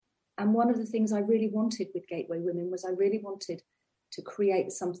And one of the things I really wanted with Gateway Women was I really wanted to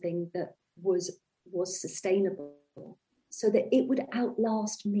create something that was sustainable so that it would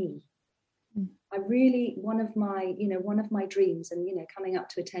outlast me. I really, one of my dreams, and, coming up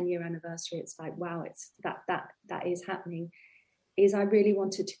to a 10-year anniversary, it's like, wow, it's that is happening, is I really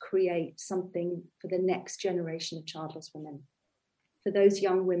wanted to create something for the next generation of childless women, for those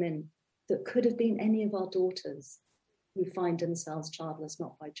young women that could have been any of our daughters who find themselves childless,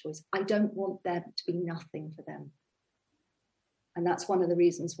 not by choice. I don't want there to be nothing for them. And that's one of the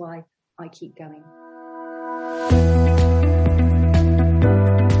reasons why I keep going.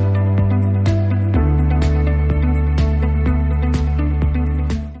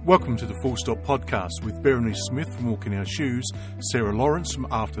 Welcome to the Full Stop Podcast with Berenice Smith from Walking Our Shoes, Sarah Lawrence from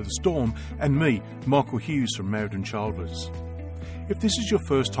After the Storm, and me, Michael Hughes from Married and Childless. If this is your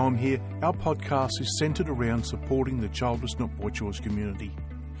first time here, our podcast is centred around supporting the childless not by choice community.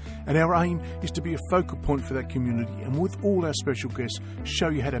 And our aim is to be a focal point for that community, and with all our special guests, show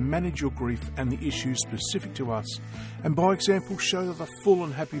you how to manage your grief and the issues specific to us, and by example show that a full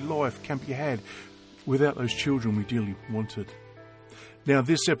and happy life can be had without those children we dearly wanted. Now,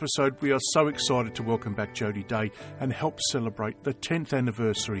 this episode, we are so excited to welcome back Jodie Day and help celebrate the 10th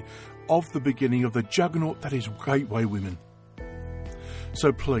anniversary of the beginning of the juggernaut that is Gateway Women.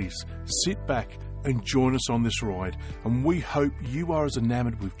 So please, sit back and join us on this ride, and we hope you are as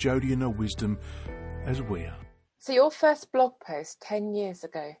enamoured with Jodie and her wisdom as we are. So your first blog post 10 years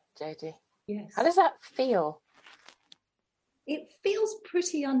ago, Jodie. Yes. How does that feel? It feels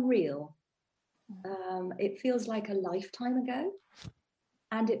pretty unreal. It feels like a lifetime ago.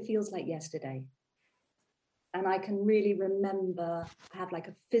 And it feels like yesterday. And I can really remember, I have like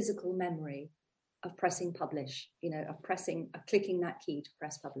a physical memory of pressing publish, of clicking that key to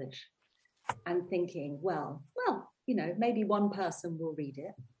press publish and thinking, well, maybe one person will read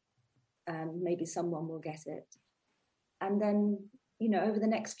it and maybe someone will get it. And then, over the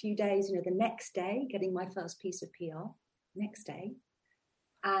next few days, the next day, getting my first piece of PR, next day,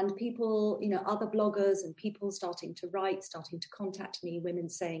 and people, other bloggers and people starting to write, starting to contact me, women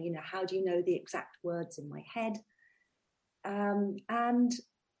saying, how do you know the exact words in my head? And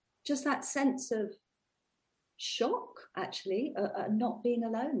just that sense of shock, actually, not being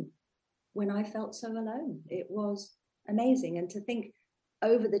alone when I felt so alone. It was amazing. And to think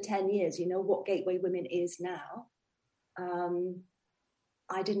over the 10 years, what Gateway Women is now,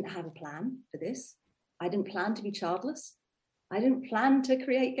 I didn't have a plan for this. I didn't plan to be childless. I didn't plan to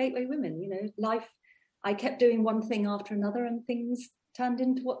create Gateway Women. Life, I kept doing one thing after another and things turned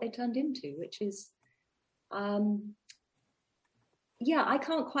into what they turned into, which is, I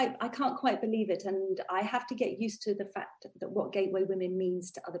can't quite believe it. And I have to get used to the fact that what Gateway Women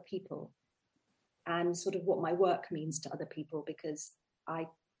means to other people and sort of what my work means to other people, because I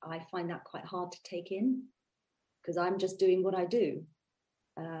find that quite hard to take in because I'm just doing what I do.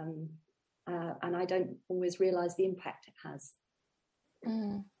 And I don't always realize the impact it has.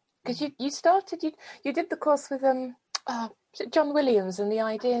 Because you started, you did the course with John Williams and the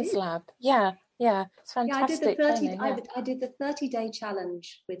Ideas Lab. Yeah, it's fantastic. I did the 30-day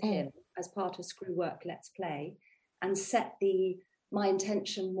challenge with him as part of Screwwork Let's Play, and my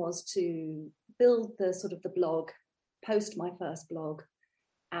intention was to build the sort of the blog, post my first blog,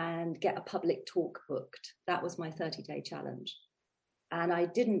 and get a public talk booked. That was my 30-day challenge. And I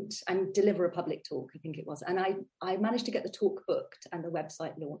didn't, and deliver a public talk, I think it was. And I managed to get the talk booked and the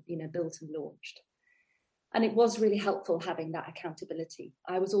website built and launched. And it was really helpful having that accountability.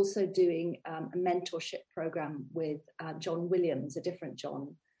 I was also doing a mentorship program with John Williams, a different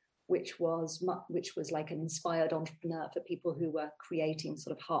John, which was like an inspired entrepreneur for people who were creating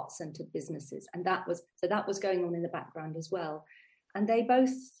sort of heart-centered businesses. And that was going on in the background as well. And they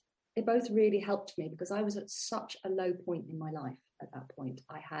both really helped me because I was at such a low point in my life. At that point,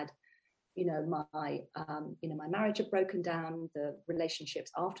 I had, my marriage had broken down. The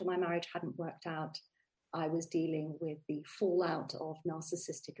relationships after my marriage hadn't worked out. I was dealing with the fallout of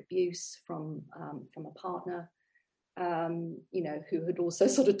narcissistic abuse from a partner, who had also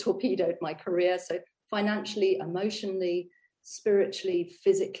sort of torpedoed my career. So financially, emotionally, spiritually,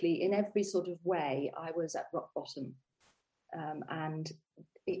 physically, in every sort of way, I was at rock bottom. And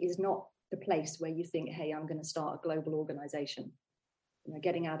it is not the place where you think, hey, I'm going to start a global organization.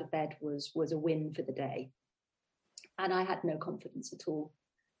 Getting out of bed was a win for the day. And I had no confidence at all.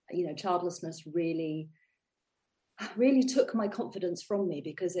 Childlessness really took my confidence from me,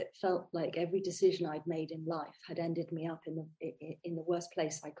 because it felt like every decision I'd made in life had ended me up in the worst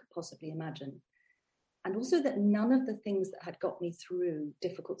place I could possibly imagine. And also that none of the things that had got me through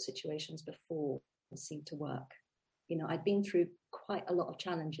difficult situations before seemed to work. I'd been through quite a lot of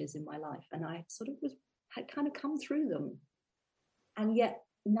challenges in my life, and I sort of had kind of come through them, and yet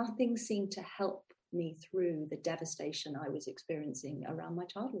nothing seemed to help me through the devastation I was experiencing around my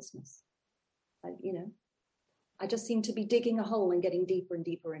childlessness. I just seemed to be digging a hole and getting deeper and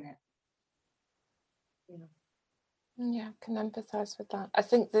deeper in it. Yeah, I can empathise with that. I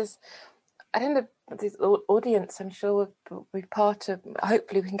think the audience, I'm sure, will be part of,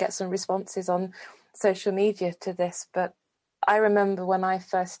 hopefully we can get some responses on social media to this, but I remember when I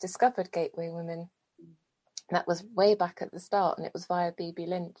first discovered Gateway Women, that was way back at the start, and it was via BB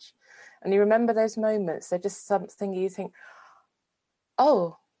Lynch. And you remember those moments, they're just something you think,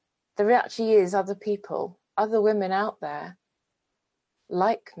 oh, there actually is other people, other women out there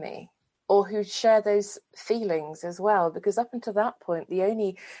like me, or who share those feelings as well. Because up until that point, the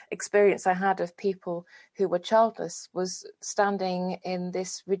only experience I had of people who were childless was standing in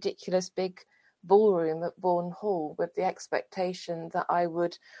this ridiculous big ballroom at Bourne Hall with the expectation that I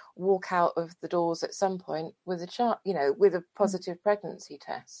would walk out of the doors at some point with a child, with a positive pregnancy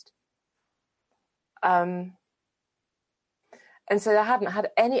test. And so I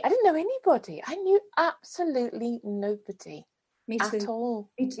didn't know anybody. I knew absolutely nobody. Me too. At all.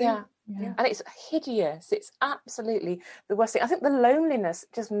 Me too. Yeah. And it's hideous. It's absolutely the worst thing. I think the loneliness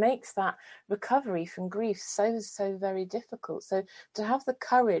just makes that recovery from grief so very difficult. So to have the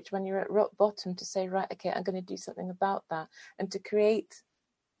courage when you're at rock bottom to say, right, okay, I'm going to do something about that, and to create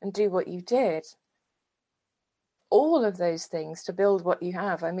and do what you did, all of those things to build what you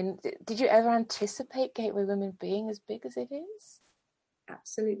have. I mean, did you ever anticipate Gateway Women being as big as it is?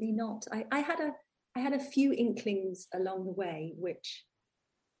 Absolutely not. I had a few inklings along the way, which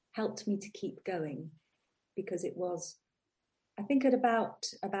helped me to keep going, because it was, I think at about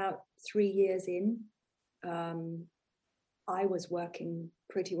 3 years in, I was working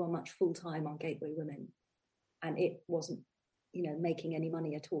pretty well much full time on Gateway Women, and it wasn't, making any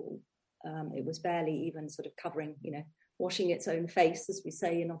money at all. It was barely even sort of covering, washing its own face, as we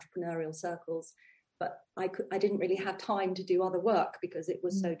say in entrepreneurial circles. But I didn't really have time to do other work because it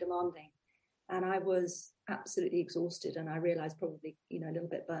was so demanding. And I was absolutely exhausted, and I realized probably, a little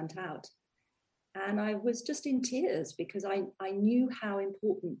bit burnt out. And I was just in tears because I knew how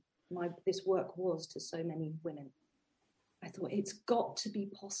important this work was to so many women. I thought, it's got to be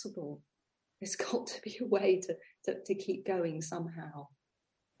possible. There's got to be a way to keep going somehow.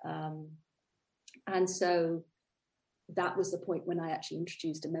 And so that was the point when I actually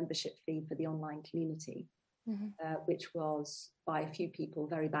introduced a membership fee for the online community, which was by a few people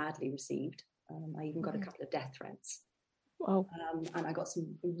very badly received. I even got a couple of death threats. Wow. And I got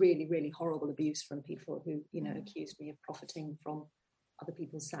some really, really horrible abuse from people who, accused me of profiting from other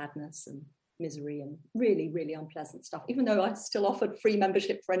people's sadness and misery and really, really unpleasant stuff, even though I still offered free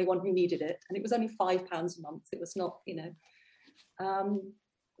membership for anyone who needed it. And it was only £5 a month. It was not,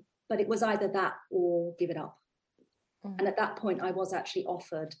 but it was either that or give it up. And at that point, I was actually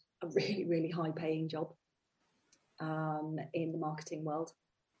offered a really, really high paying job in the marketing world,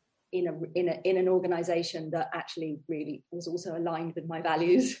 in an organization that actually really was also aligned with my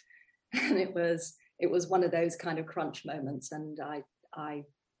values. And it was one of those kind of crunch moments. And I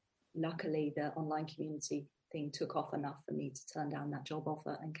luckily, the online community thing took off enough for me to turn down that job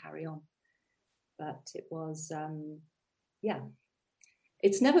offer and carry on. But it was,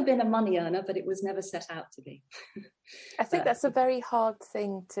 it's never been a money earner, but it was never set out to be. I think that's a very hard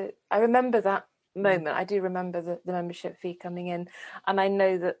thing I remember that moment. I do remember the membership fee coming in, and I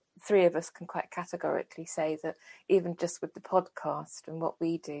know that three of us can quite categorically say that even just with the podcast and what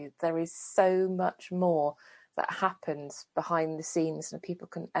we do, there is so much more that happens behind the scenes than people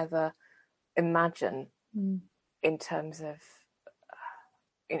can ever imagine in terms of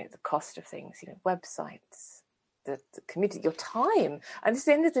the cost of things, websites, the community, your time. And at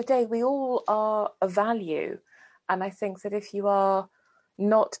the end of the day, we all are a value, and I think that if you are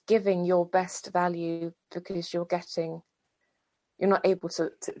not giving your best value because you're not able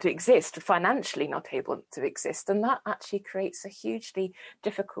to exist, financially not able to exist, and that actually creates a hugely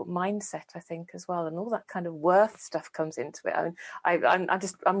difficult mindset, I think, as well, and all that kind of worth stuff comes into it. I mean,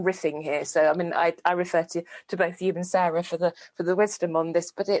 I'm riffing here, so I mean, I refer to both you and Sarah for the wisdom on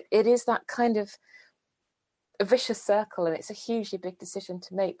this, but it is that kind of a vicious circle, and it's a hugely big decision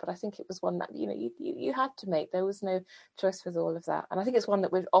to make, but I think it was one that you had to make. There was no choice with all of that, and I think it's one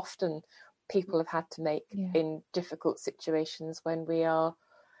that people have had to make in difficult situations when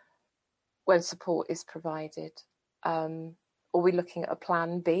support is provided, are we looking at a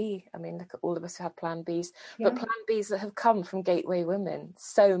plan B? I mean, look at all of us who had plan Bs, Yeah. but plan Bs that have come from Gateway Women.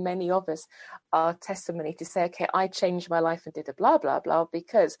 So many of us are testimony to say, okay, I changed my life and did a blah, blah, blah,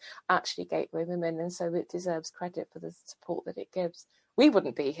 because actually Gateway Women, and so it deserves credit for the support that it gives. We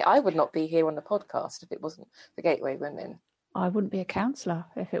wouldn't be here. I would not be here on the podcast if it wasn't for Gateway Women. I wouldn't be a counsellor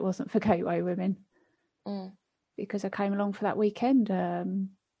if it wasn't for Gateway Women, because I came along for that weekend,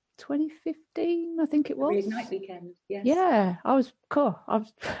 2015, I think it was. Reignite weekend, yes. Yeah, I was cool. I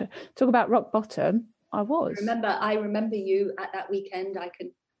was talk about rock bottom. I was. I remember you at that weekend.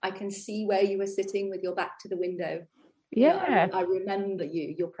 I can see where you were sitting with your back to the window. Yeah, I remember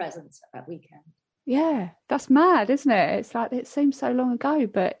your presence at that weekend. Yeah, that's mad, isn't it? It's like, it seems so long ago,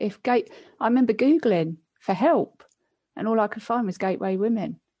 but I remember Googling for help, and all I could find was Gateway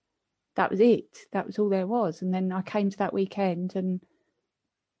Women. That was it. That was all there was. And then I came to that weekend and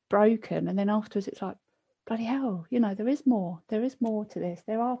broken. And then afterwards, it's like, bloody hell, there is more. There is more to this.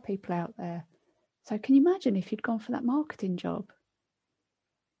 There are people out there. So can you imagine if you'd gone for that marketing job?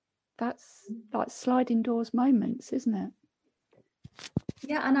 That's like sliding doors moments, isn't it?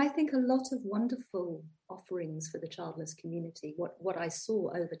 Yeah, and I think a lot of wonderful offerings for the childless community. What I saw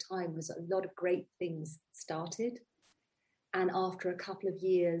over time was a lot of great things started, and after a couple of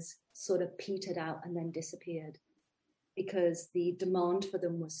years sort of petered out and then disappeared, because the demand for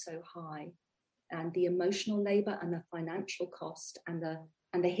them was so high, and the emotional labor and the financial cost and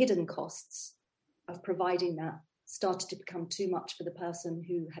the hidden costs of providing that started to become too much for the person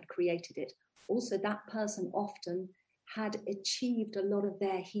who had created it. Also, that person often had achieved a lot of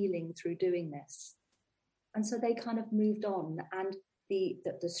their healing through doing this. And so they kind of moved on, and the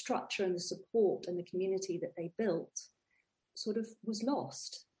structure and the support and the community that they built sort of was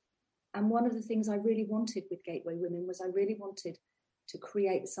lost. And one of the things I really wanted with Gateway Women was I really wanted to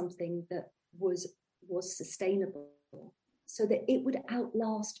create something that was sustainable so that it would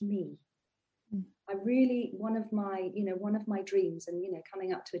outlast me. I really, one of my dreams, and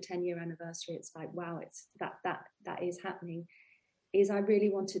coming up to a 10-year anniversary, it's like, wow, it's that is happening, is I really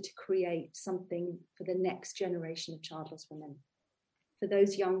wanted to create something for the next generation of childless women, for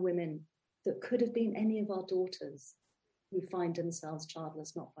those young women that could have been any of our daughters who find themselves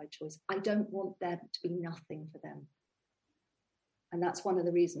childless, not by choice. I don't want there to be nothing for them. And that's one of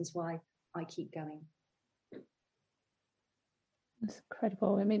the reasons why I keep going. That's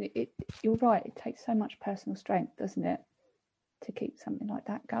incredible. I mean, you're right. It takes so much personal strength, doesn't it, to keep something like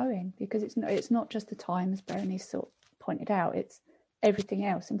that going? Because it's not just the time, as Berenice sort of pointed out. It's everything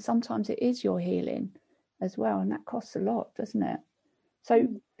else, and sometimes it is your healing as well, and that costs a lot, doesn't it? So,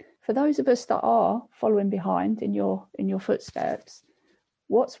 for those of us that are following behind in your footsteps,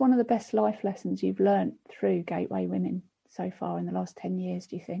 what's one of the best life lessons you've learned through Gateway Women so far in the last 10 years?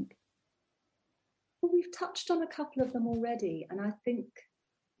 Do you think? Well, we've touched on a couple of them already, and I think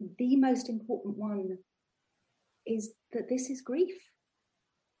the most important one is that this is grief.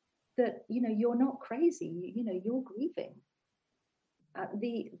 That you're not crazy. You're grieving.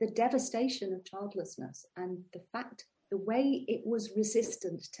 The devastation of childlessness, and the way it was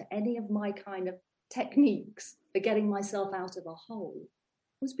resistant to any of my kind of techniques for getting myself out of a hole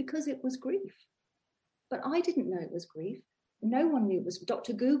was because it was grief. But I didn't know it was grief. No one knew it was.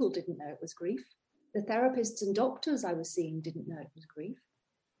 Dr. Google didn't know it was grief. The therapists and doctors I was seeing didn't know it was grief.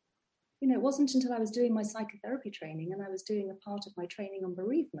 It wasn't until I was doing my psychotherapy training and I was doing a part of my training on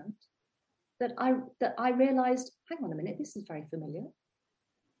bereavement that I realized, hang on a minute, this is very familiar.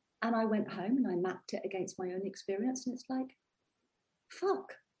 And I went home and I mapped it against my own experience, and it's like,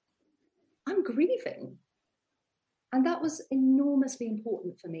 fuck, I'm grieving. And that was enormously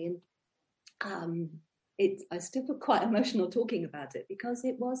important for me. And I still feel quite emotional talking about it, because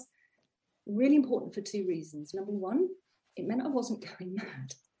it was really important for two reasons. Number one, it meant I wasn't going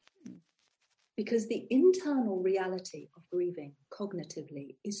mad, because the internal reality of grieving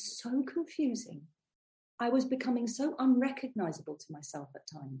cognitively is so confusing. I was becoming so unrecognizable to myself at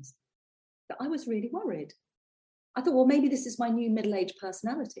times that I was really worried. I thought, well, maybe this is my new middle-aged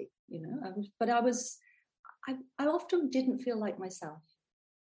personality, I often didn't feel like myself.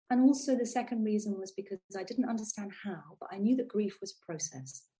 And also the second reason was because I didn't understand how, but I knew that grief was a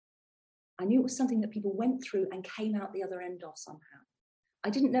process. I knew it was something that people went through and came out the other end of somehow.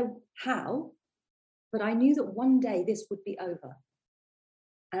 I didn't know how, but I knew that one day this would be over.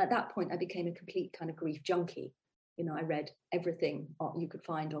 And at that point, I became a complete kind of grief junkie. I read everything you could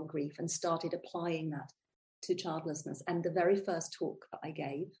find on grief and started applying that to childlessness. And the very first talk that I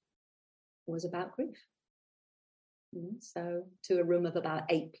gave was about grief. So to a room of about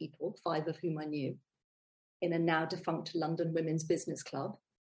 8 people, 5 of whom I knew, in a now defunct London Women's Business Club.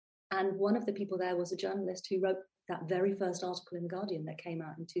 And one of the people there was a journalist who wrote that very first article in The Guardian that came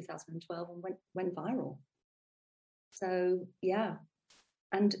out in 2012 and went viral. So, yeah.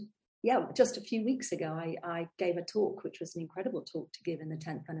 And yeah, just a few weeks ago, I gave a talk, which was an incredible talk to give in the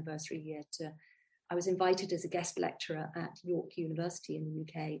 10th anniversary year. I was invited as a guest lecturer at York University in the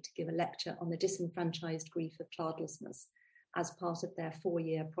UK to give a lecture on the disenfranchised grief of childlessness as part of their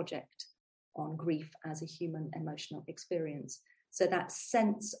 4-year project on grief as a human emotional experience. So that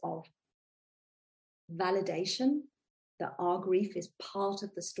sense of validation that our grief is part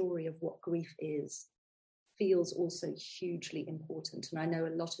of the story of what grief is feels also hugely important. And I know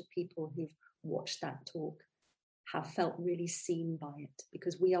a lot of people who've watched that talk have felt really seen by it,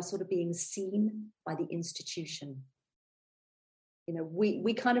 because we are sort of being seen by the institution. You know,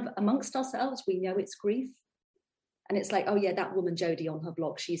 we kind of, amongst ourselves, we know it's grief. And it's like, oh yeah, that woman Jodie on her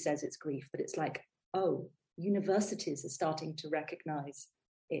blog, she says it's grief. But it's like, oh, universities are starting to recognize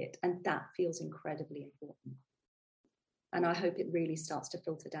it. And that feels incredibly important. And I hope it really starts to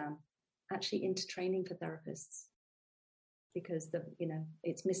filter down actually into training for therapists, because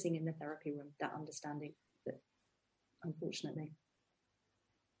it's missing in the therapy room, that understanding, that unfortunately.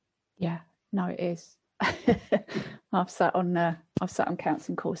 Yeah, no, it is. I've sat on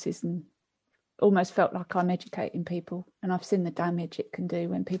counselling courses and almost felt like I'm educating people, and I've seen the damage it can do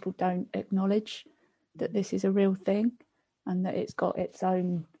when people don't acknowledge that this is a real thing and that it's got its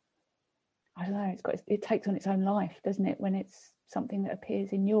own, I don't know, it takes on its own life, doesn't it, when it's something that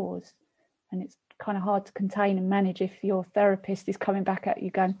appears in yours. And it's kind of hard to contain and manage if your therapist is coming back at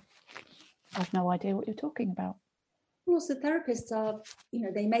you going, I've no idea what you're talking about. Also, therapists are,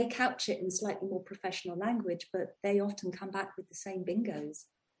 they may couch it in slightly more professional language, but they often come back with the same bingos.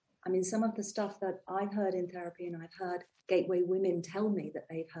 I mean, some of the stuff that I've heard in therapy, and I've heard gateway women tell me that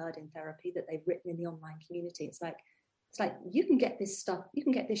they've heard in therapy, that they've written in the online community. It's like you can get this stuff, you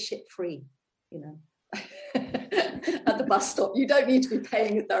can get this shit free, at the bus stop. You don't need to be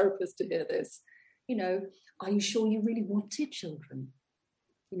paying a therapist to hear this. Are you sure you really wanted children?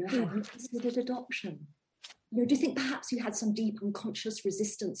 Have you considered adoption? Do you think perhaps you had some deep unconscious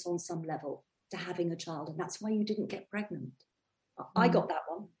resistance on some level to having a child, and that's why you didn't get pregnant? I got that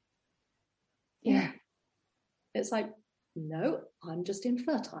one. Yeah. It's like, no, I'm just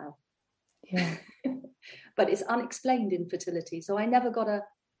infertile. Yeah. But it's unexplained infertility. So I never got a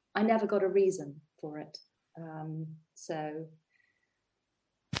reason for it.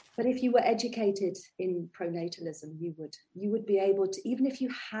 But if you were educated in pronatalism, you would be able to, even if you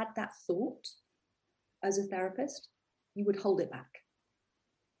had that thought as a therapist, you would hold it back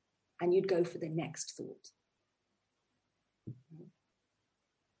and you'd go for the next thought.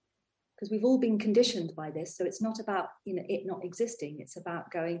 Because we've all been conditioned by this. So it's not about, it not existing. It's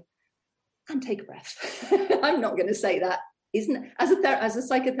about going and take a breath. I'm not going to say that. As a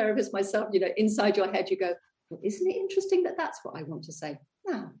psychotherapist myself, inside your head, you go, well, isn't it interesting that that's what I want to say?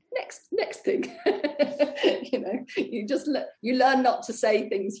 Now, next thing. You learn not to say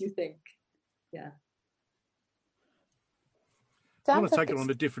things you think. Yeah. I want to take it on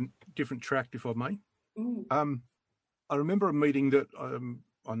a different track, if I may. I remember a meeting that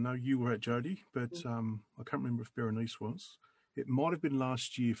I know you were at, Jodie, but I can't remember if Berenice was. It might have been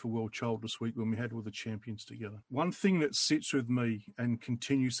last year for World Childless Week when we had all the champions together. One thing that sits with me and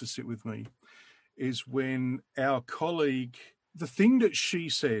continues to sit with me is when our colleague, the thing that she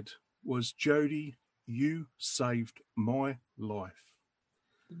said was, Jodie, you saved my life.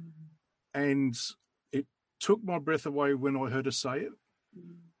 And it took my breath away when I heard her say it.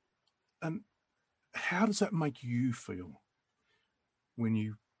 And how does that make you feel when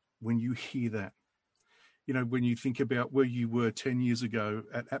you hear that? When you think about where you were 10 years ago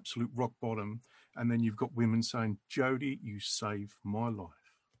at absolute rock bottom, and then you've got women saying, Jodie, you saved my life.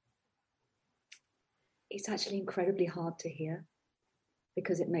 It's actually incredibly hard to hear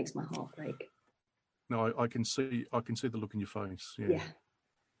because it makes my heart break. No, I can see the look in your face. Yeah.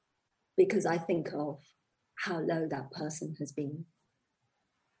 Because I think of how low that person has been.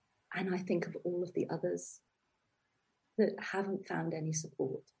 And I think of all of the others that haven't found any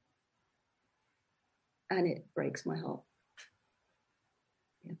support. And it breaks my heart.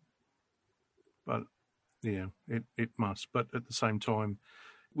 Yeah. But yeah, it must. But at the same time,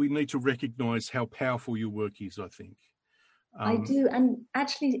 we need to recognise how powerful your work is, I think. I do. And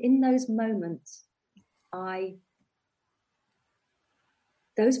actually in those moments,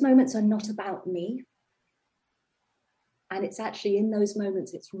 those moments are not about me. And it's actually in those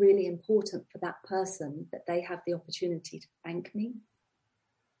moments, it's really important for that person that they have the opportunity to thank me.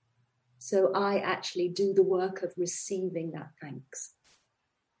 So I actually do the work of receiving that thanks.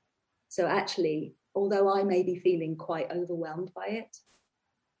 So actually, although I may be feeling quite overwhelmed by it,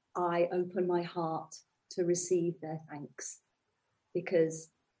 I open my heart to receive their thanks, because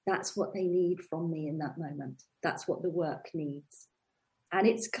that's what they need from me in that moment. That's what the work needs. And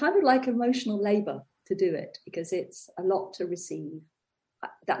it's kind of like emotional labor to do it, because it's a lot to receive.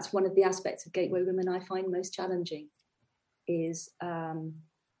 That's one of the aspects of Gateway Women I find most challenging, is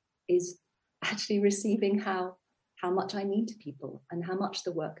actually receiving how much I mean to people and how much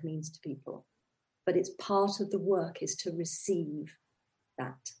the work means to people. But it's part of the work is to receive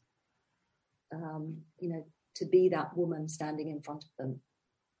that, to be that woman standing in front of them.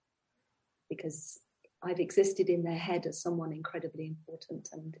 Because I've existed in their head as someone incredibly important,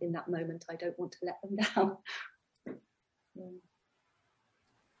 and in that moment I don't want to let them down. Yeah.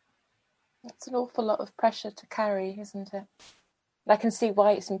 That's an awful lot of pressure to carry, isn't it? I can see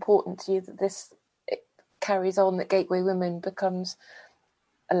why it's important to you that it carries on, that Gateway Women becomes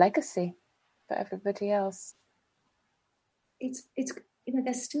a legacy for everybody else. It's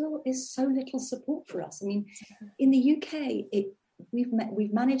there still is so little support for us. I mean, in the UK,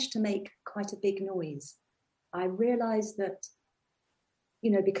 we've managed to make quite a big noise. I realise that,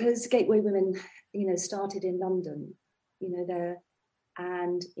 because Gateway Women, started in London,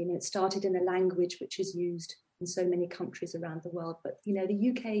 it started in a language which is used in so many countries around the world. But,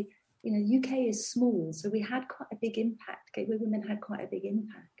 the UK is small, so we had quite a big impact. Gateway Women had quite a big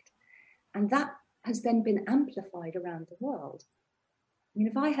impact. And that has then been amplified around the world. I mean,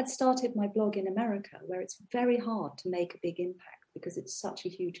 if I had started my blog in America, where it's very hard to make a big impact because it's such a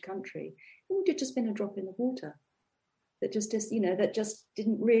huge country, it would have just been a drop in the water that just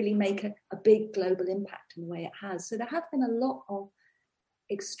didn't really make a big global impact in the way it has. So there have been a lot of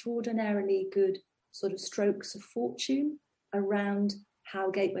extraordinarily good sort of strokes of fortune around how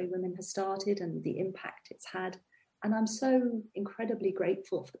Gateway Women has started and the impact it's had. And I'm so incredibly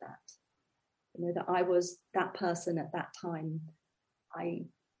grateful for that, that I was that person at that time.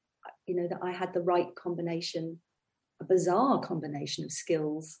 That I had the right combination, a bizarre combination of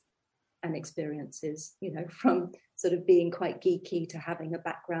skills and experiences, from sort of being quite geeky to having a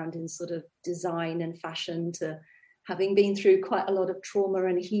background in sort of design and fashion, to having been through quite a lot of trauma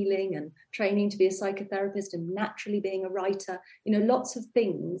and healing and training to be a psychotherapist and naturally being a writer, lots of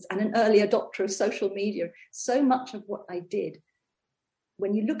things, and an early adopter of social media. So much of what I did,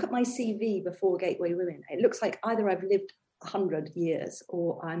 when you look at my CV before Gateway Women, it looks like either I've lived 100 years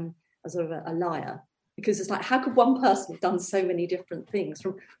or I'm a sort of a liar, because it's like, how could one person have done so many different things,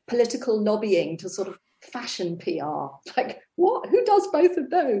 from political lobbying to sort of fashion PR? Like, what? Who does both of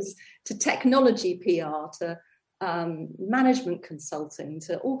those? To technology PR, to management consulting,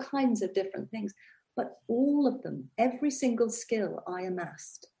 to all kinds of different things. But all of them, every single skill I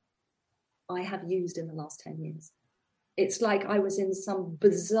amassed, I have used in the last 10 years. It's like I was in some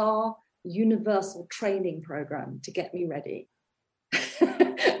bizarre universal training program to get me ready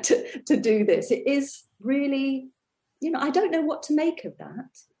to do this. It is really, I don't know what to make of that.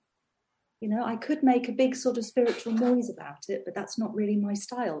 I could make a big sort of spiritual noise about it, but that's not really my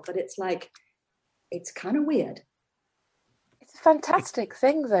style. But it's like, it's kind of weird. It's a fantastic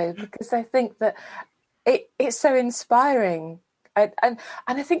thing, though, because I think that it's so inspiring. And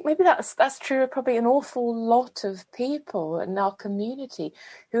I think maybe that's true of probably an awful lot of people in our community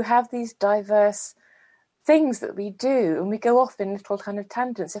who have these diverse things that we do, and we go off in little kind of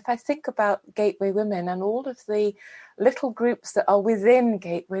tangents. If I think about Gateway Women and all of the little groups that are within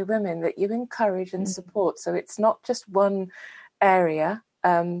Gateway Women that you encourage and support, so it's not just one area.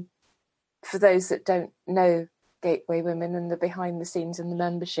 For those that don't know Gateway Women and the behind the scenes and the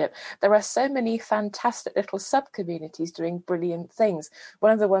membership, there are so many fantastic little sub-communities doing brilliant things.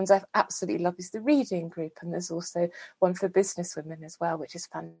 One of the ones I've absolutely loved is the reading group, and there's also one for business women as well, which is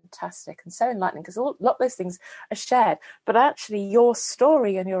fantastic and so enlightening, because a lot of those things are shared, but actually your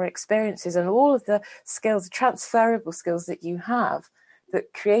story and your experiences and all of the skills, transferable skills that you have,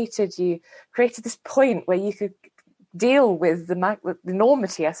 that created this point where you could deal with the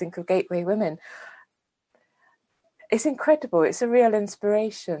enormity, I think, of Gateway Women. It's incredible. It's a real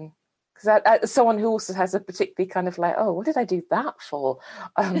inspiration. Because as someone who also has a particularly kind of like, oh, what did I do that for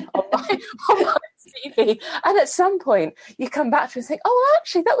on my CV? And at some point you come back to it and think, oh,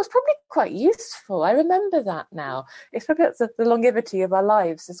 actually, that was probably quite useful. I remember that now. It's probably the longevity of our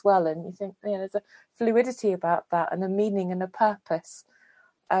lives as well. And you think, there's a fluidity about that and a meaning and a purpose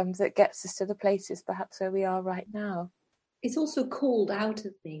that gets us to the places perhaps where we are right now. It's also called out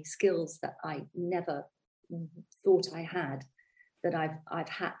of me skills that I never thought I had, that I've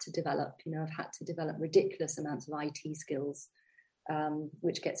had to develop. I've had to develop ridiculous amounts of IT skills,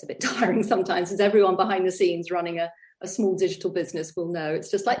 which gets a bit tiring sometimes, as everyone behind the scenes running a small digital business will know. It's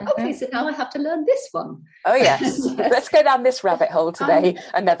just like, okay, so now I have to learn this one. Oh yes. Let's go down this rabbit hole today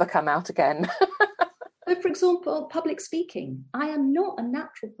and never come out again. for example, public speaking. I am not a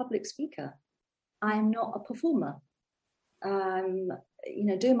natural public speaker. I am not a performer.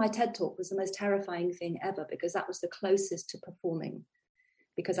 Doing my TED talk was the most terrifying thing ever, because that was the closest to performing,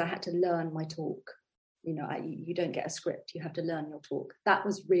 because I had to learn my talk. You don't get a script, you have to learn your talk. That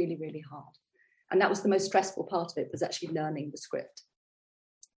was really, really hard. And that was the most stressful part of it, was actually learning the script.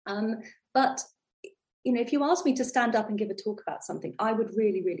 But if you asked me to stand up and give a talk about something, I would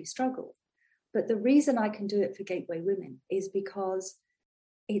really, really struggle. But the reason I can do it for Gateway Women is because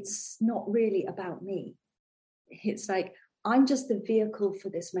it's not really about me. It's like, I'm just the vehicle for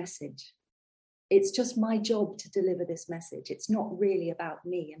this message. It's just my job to deliver this message. It's not really about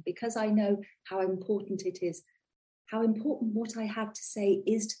me. And because I know how important it is, how important what I have to say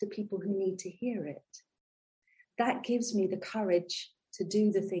is to the people who need to hear it, that gives me the courage to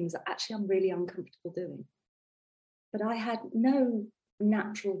do the things that actually I'm really uncomfortable doing. But I had no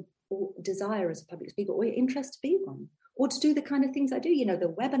natural desire as a public speaker or interest to be one, or to do the kind of things I do,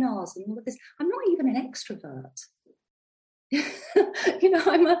 the webinars and all of this. I'm not even an extrovert.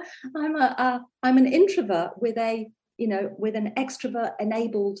 I'm an introvert with an extrovert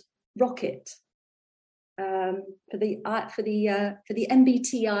enabled rocket. For the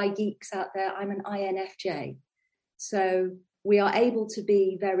MBTI geeks out there, I'm an INFJ. So we are able to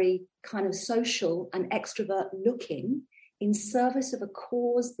be very kind of social and extrovert looking in service of a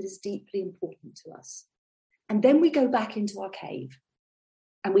cause that is deeply important to us. And then we go back into our cave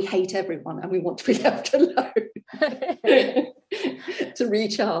and we hate everyone and we want to be left alone to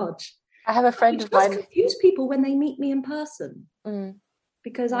recharge. I have a friend of mine. It confuse people when they meet me in person.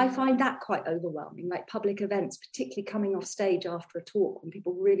 Because I find that quite overwhelming, like public events, particularly coming off stage after a talk when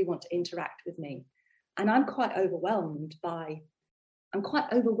people really want to interact with me. And I'm quite overwhelmed by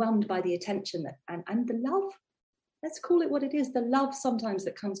the attention and the love. Let's call it what it is. The love sometimes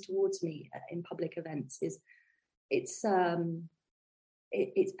that comes towards me in public events I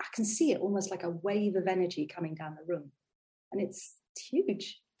can see it almost like a wave of energy coming down the room. And it's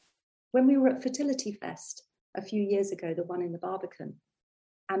huge. When we were at Fertility Fest a few years ago, the one in the Barbican,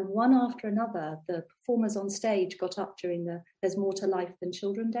 and one after another, the performers on stage got up during the There's More to Life Than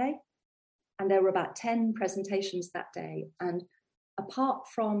Children Day. And there were about 10 presentations that day. And apart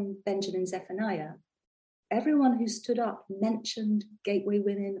from Benjamin Zephaniah, everyone who stood up mentioned Gateway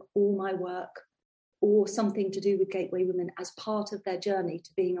Women, all my work, or something to do with Gateway Women as part of their journey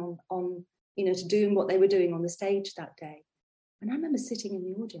to being on to doing what they were doing on the stage that day. And I remember sitting in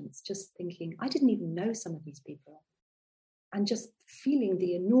the audience just thinking, I didn't even know some of these people. And just feeling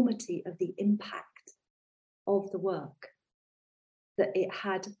the enormity of the impact of the work that it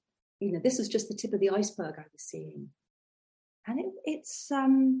had. This was just the tip of the iceberg I was seeing. And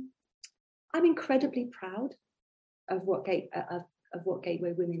I'm incredibly proud of what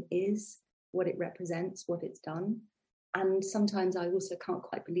Gateway Women is, what it represents, what it's done. And sometimes I also can't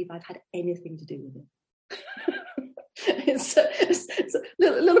quite believe I've had anything to do with it. It's a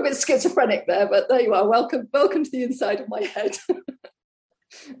little bit schizophrenic there, but there you are. Welcome to the inside of my head.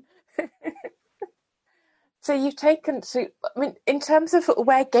 So you've taken, in terms of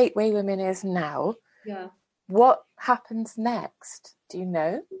where Gateway Women is now, yeah, what happens next? Do you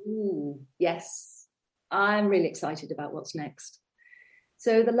know? Ooh, yes, I'm really excited about what's next.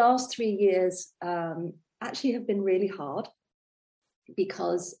 So the last 3 years actually have been really hard,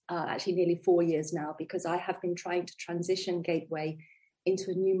 because actually nearly 4 years now, because I have been trying to transition Gateway into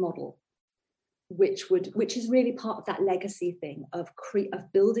a new model, which is really part of that legacy thing of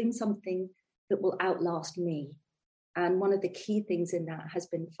building something that will outlast me. And one of the key things in that has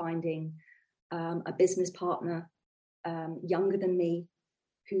been finding a business partner younger than me,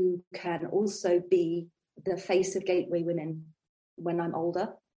 who can also be the face of Gateway Women when I'm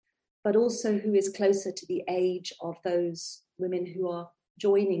older, but also who is closer to the age of those women who are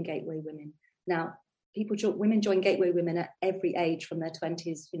joining Gateway Women. Now, women join Gateway Women at every age, from their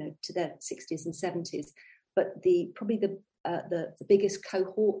 20s, to their 60s and 70s. But probably the biggest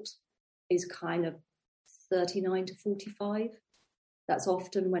cohort is kind of 39 to 45. That's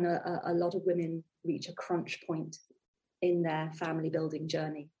often when a lot of women reach a crunch point in their family building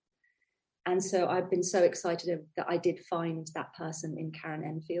journey. And so I've been so excited that I did find that person in Karen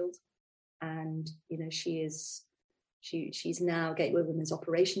Enfield. And, she's now Gateway Women's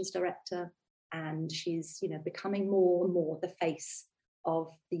operations director, and she's, becoming more and more the face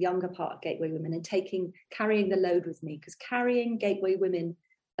of the younger part of Gateway Women and carrying the load with me, because carrying Gateway Women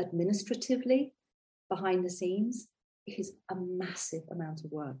administratively behind the scenes is a massive amount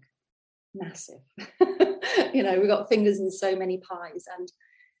of work. Massive. We've got fingers in so many pies, and,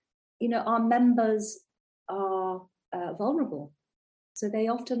 our members are vulnerable. So they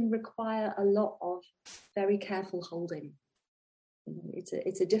often require a lot of very careful holding.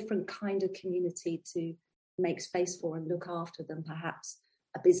 It's a different kind of community to make space for and look after than perhaps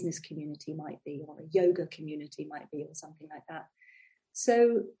a business community might be, or a yoga community might be, or something like that.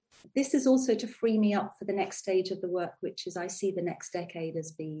 So this is also to free me up for the next stage of the work, which is I see the next decade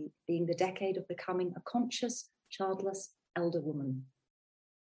as being the decade of becoming a conscious, childless elder woman.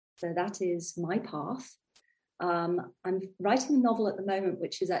 So that is my path. I'm writing a novel at the moment,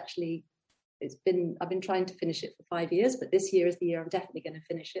 which is actually, I've been trying to finish it for 5 years, but this year is the year I'm definitely going to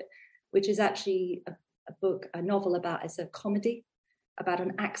finish it, which is actually a novel about, it's a comedy about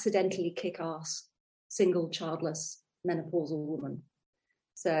an accidentally kick-ass, single, childless, menopausal woman.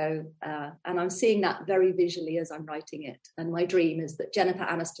 So, and I'm seeing that very visually as I'm writing it. And my dream is that Jennifer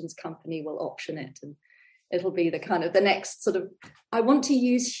Aniston's company will option it, and it'll be the kind of the next sort of, I want to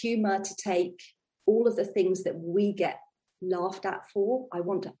use humor to take all of the things that we get laughed at for. I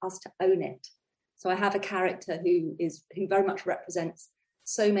want us to own it. So I have a character who very much represents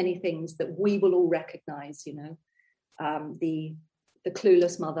so many things that we will all recognize, the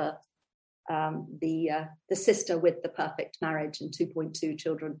clueless mother, the sister with the perfect marriage and 2.2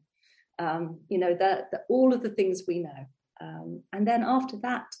 children, all of the things we know. And then after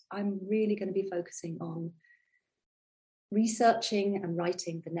that, I'm really going to be focusing on researching and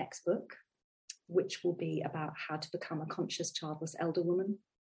writing the next book, which will be about how to become a conscious, childless elder woman.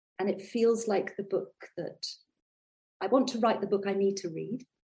 And it feels like the book that I want to write, the book I need to read,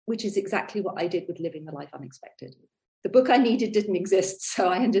 which is exactly what I did with Living the Life Unexpected. The book I needed didn't exist, so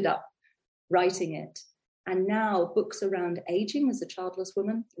I ended up writing it. And now books around aging as a childless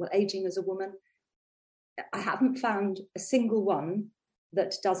woman, aging as a woman, I haven't found a single one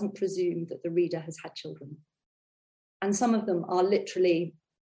that doesn't presume that the reader has had children. And some of them are literally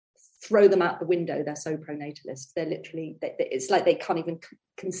throw them out the window. They're so pronatalist. They're literally, it's like they can't even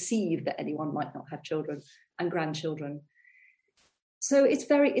conceive that anyone might not have children and grandchildren. So it's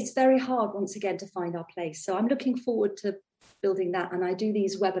very hard, once again, to find our place. So I'm looking forward to building that. And I do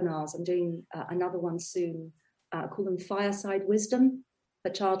these webinars. I'm doing another one soon. I call them Fireside Wisdom for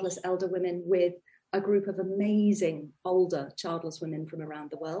childless elder women, with a group of amazing older childless women from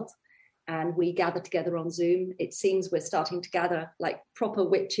around the world. And we gather together on Zoom. It seems we're starting to gather like proper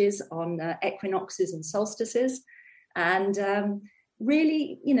witches on equinoxes and solstices. And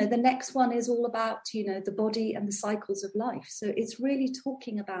really, the next one is all about, the body and the cycles of life. So it's really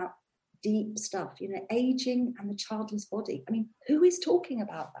talking about deep stuff, aging and the childless body. I mean, who is talking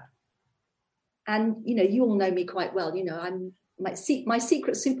about that? And, you all know me quite well. My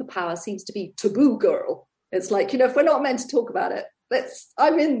secret superpower seems to be taboo girl. It's like, if we're not meant to talk about it,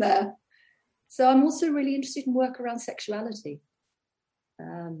 I'm in there. So I'm also really interested in work around sexuality,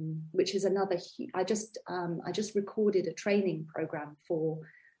 which is another. I just recorded a training program for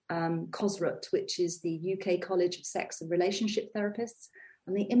COSRUT, which is the UK College of Sex and Relationship Therapists,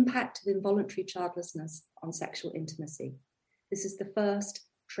 on the impact of involuntary childlessness on sexual intimacy. This is the first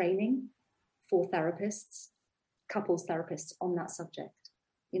training for therapists, couples therapists, on that subject.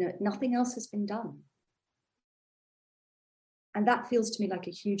 Nothing else has been done. And that feels to me like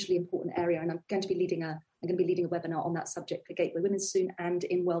a hugely important area. And I'm going to be leading a webinar on that subject for Gateway Women soon, and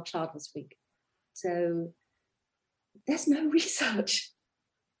in World Childless Week. So there's no research.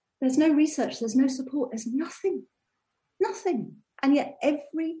 There's no support. There's nothing. And yet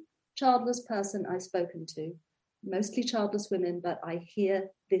every childless person I've spoken to, mostly childless women, but I hear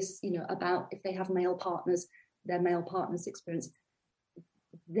this, about if they have male partners, their male partners experience,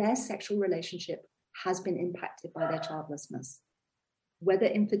 their sexual relationship has been impacted by their childlessness, whether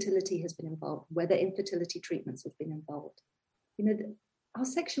infertility has been involved, whether infertility treatments have been involved. Our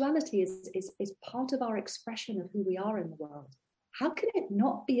sexuality is part of our expression of who we are in the world. How can it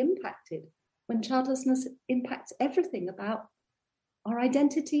not be impacted when childlessness impacts everything about our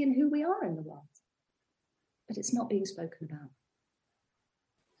identity and who we are in the world? But it's not being spoken about.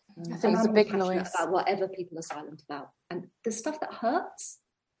 I think it's a big noise about whatever people are silent about, and the stuff that hurts.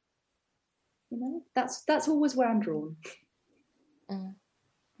 That's always where I'm drawn.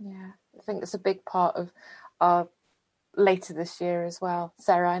 Yeah, I think that's a big part of our later this year as well.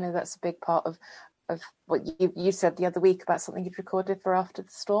 Sarah, I know that's a big part of what you said the other week about something you'd recorded for After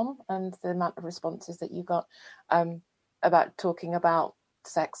the Storm, and the amount of responses that you got about talking about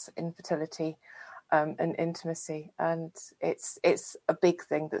sex, infertility, and intimacy. And it's a big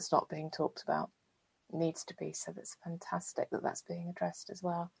thing that's not being talked about. It needs to be. So that's fantastic that that's being addressed as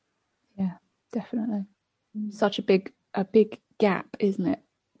well. Yeah. Definitely. Such a big gap, isn't it?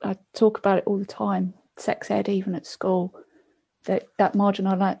 I talk about it all the time, sex ed, even at school, that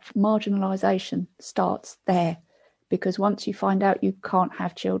marginalisation starts there, because once you find out you can't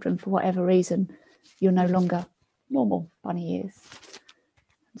have children for whatever reason, you're no longer normal bunny ears.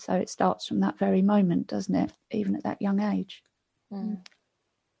 So it starts from that very moment, doesn't it? Even at that young age. Mm.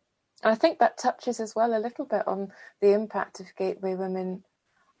 I think that touches as well a little bit on the impact of Gateway Women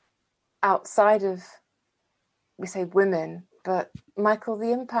outside of, we say women, but Michael,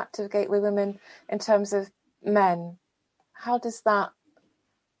 the impact of Gateway Women in terms of men, how does that,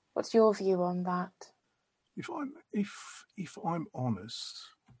 what's your view on that? If I'm honest,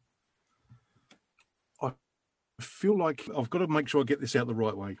 I feel like I've got to make sure I get this out the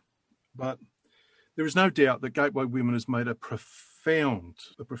right way, but there is no doubt that Gateway Women has made a profound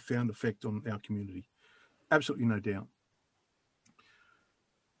effect on our community. Absolutely no doubt.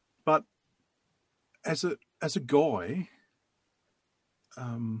 But as a guy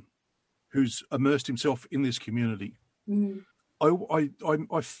who's immersed himself in this community,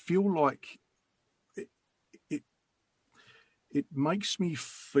 I feel like it makes me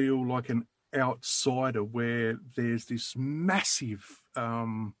feel like an outsider, where there's this massive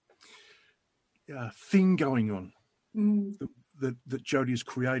thing going on that Jodie has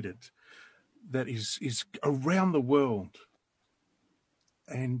created that is around the world,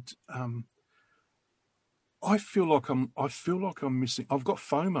 and I feel like I'm missing. I've got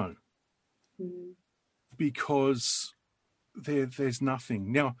FOMO because there's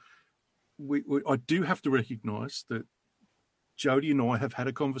nothing now. I do have to recognise that Jodie and I have had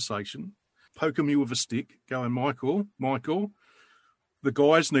a conversation, poking me with a stick, going, Michael, the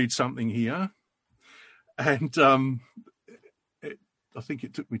guys need something here. And I think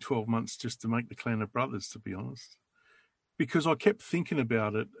it took me 12 months just to make the Clan of Brothers, to be honest, because I kept thinking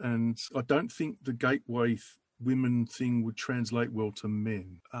about it, and I don't think the Gateway Women thing would translate well to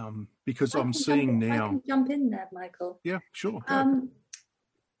men, because I'm seeing now... I can jump in there, Michael. Yeah, sure.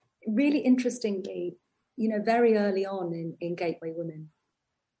 Really interestingly, very early on in Gateway Women,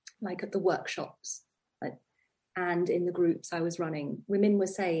 like at the workshops and in the groups I was running, women were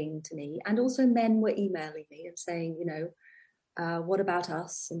saying to me, and also men were emailing me and saying, what about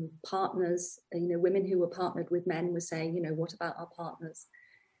us? And partners, women who were partnered with men were saying, what about our partners?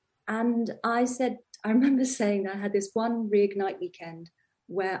 And I remember saying that I had this one Reignite weekend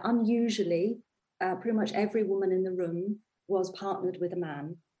where unusually pretty much every woman in the room was partnered with a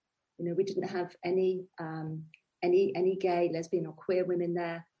man. We didn't have any gay, lesbian or queer women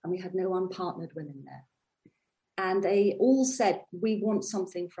there, and we had no unpartnered women there. And they all said, we want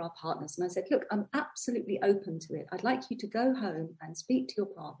something for our partners. And I said, look, I'm absolutely open to it. I'd like you to go home and speak to your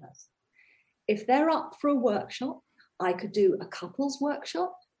partners. If they're up for a workshop, I could do a couples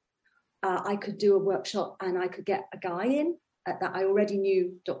workshop. I could do a workshop and I could get a guy in that I already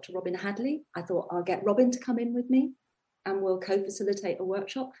knew, Dr. Robin Hadley. I thought I'll get Robin to come in with me and we'll co-facilitate a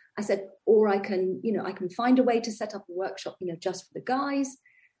workshop. I said, or I can find a way to set up a workshop, just for the guys.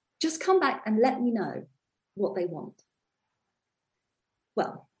 Just come back and let me know what they want.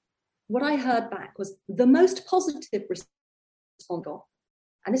 Well, what I heard back was the most positive response,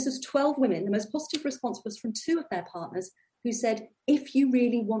 and this was 12 women. The most positive response was from 2 of their partners who said, if you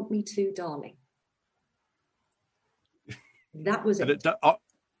really want me to, darling. That was it.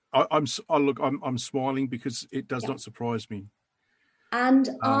 I'm smiling because it does not surprise me. And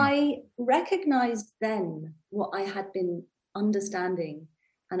I recognized then what I had been understanding,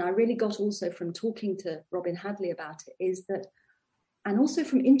 and I really got also from talking to Robin Hadley about it, is that, and also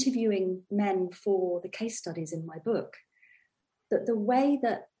from interviewing men for the case studies in my book, that the way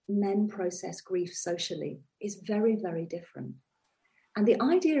that men process grief socially is very, very different. And the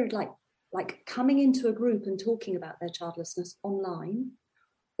idea of like coming into a group and talking about their childlessness online,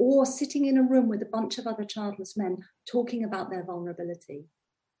 or sitting in a room with a bunch of other childless men talking about their vulnerability,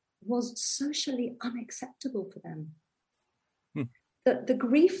 was socially unacceptable for them. The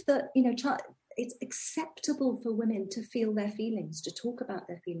grief that, it's acceptable for women to feel their feelings, to talk about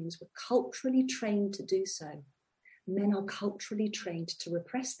their feelings. We're culturally trained to do so. Men are culturally trained to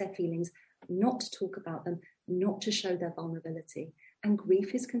repress their feelings, not to talk about them, not to show their vulnerability. And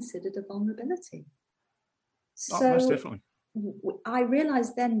grief is considered a vulnerability. So most definitely. I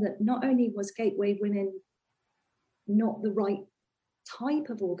realized then that not only was Gateway Women not the right type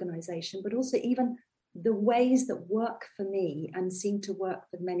of organization, but also even the ways that work for me and seem to work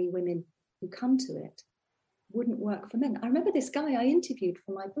for many women who come to it wouldn't work for men. I remember this guy I interviewed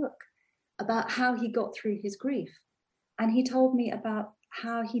for my book about how he got through his grief. And he told me about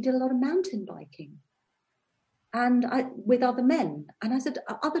how he did a lot of mountain biking and with other men. And I said,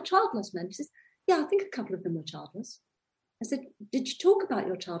 other childless men? He says, yeah, I think a couple of them were childless. I said, did you talk about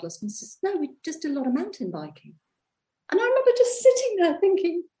your childlessness? He says, no, we just did a lot of mountain biking. And I remember just sitting there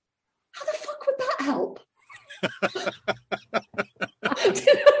thinking, how the fuck would that help?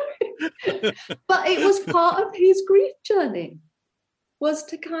 But it was part of his grief journey, was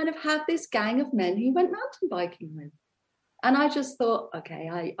to kind of have this gang of men he went mountain biking with. And I just thought, okay,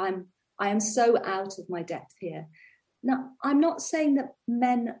 I am so out of my depth here. Now, I'm not saying that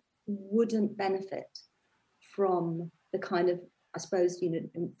men wouldn't benefit from the kind of, I suppose,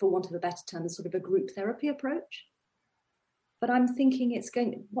 for want of a better term, the sort of a group therapy approach. But I'm thinking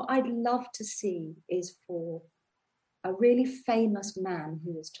what I'd love to see is for a really famous man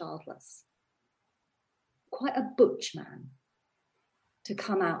who is childless, quite a butch man, to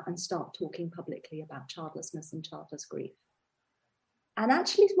come out and start talking publicly about childlessness and childless grief. And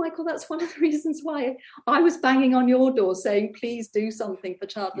actually, Michael, that's one of the reasons why I was banging on your door saying, please do something for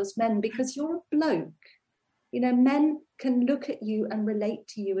childless men, because you're a bloke. Men can look at you and relate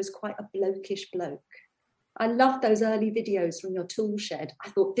to you as quite a blokish bloke. I love those early videos from your tool shed. I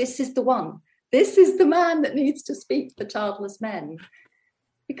thought, this is the one. This is the man that needs to speak for childless men.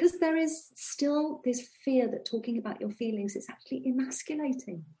 Because there is still this fear that talking about your feelings is actually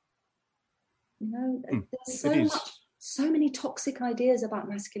emasculating. There's so many toxic ideas about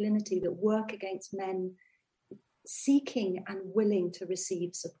masculinity that work against men seeking and willing to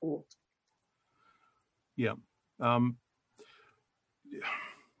receive support. Yeah.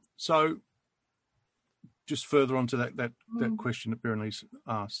 So just further on to that question that Berenice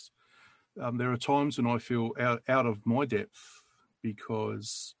asked, there are times when I feel out of my depth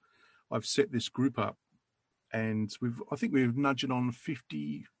because I've set this group up, and I think we've nudged on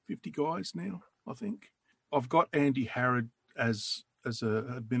 50 guys now. I think I've got Andy Harrod as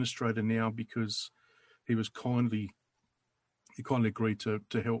an administrator now because he kindly agreed to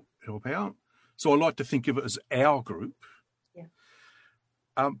help out. So I like to think of it as our group. Yeah.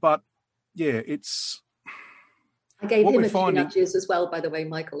 But yeah, it's. I gave him a few nudges as well, by the way,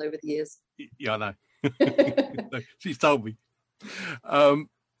 Michael, over the years. Yeah, I know. She's told me.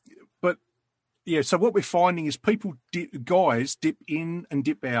 But yeah, so what we're finding is guys dip in and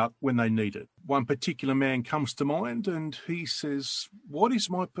dip out when they need it. One particular man comes to mind and he says, what is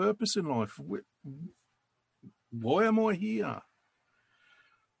my purpose in life? Why am I here?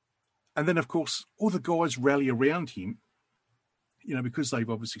 And then, of course, all the guys rally around him, because they've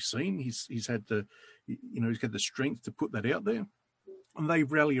obviously seen he's had the strength to put that out there, and they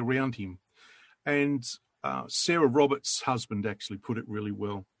rally around him. And Sarah Roberts' husband actually put it really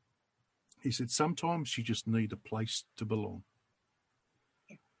well. He said, sometimes you just need a place to belong.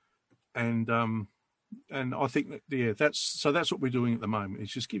 And I think that, that's what we're doing at the moment.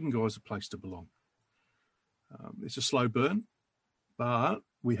 It's just giving guys a place to belong. It's a slow burn, but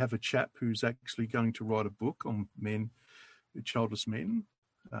we have a chap who's actually going to write a book on childless men.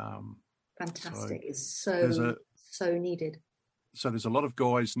 Fantastic. It's so needed. So there's a lot of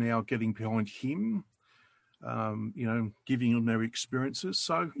guys now getting behind him, giving them their experiences.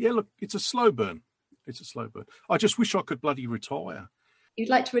 So, yeah, look, it's a slow burn. I just wish I could bloody retire. You'd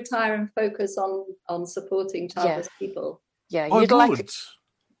like to retire and focus on supporting childless people? Yeah, you'd like it.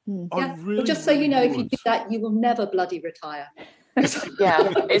 Yeah. Well, just so you know, if you do that, you will never bloody retire. Yeah, I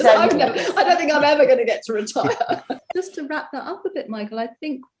don't think I'm ever going to get to retire. Just to wrap that up a bit, Michael, I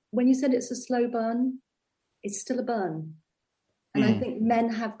think when you said it's a slow burn, it's still a burn. And I think men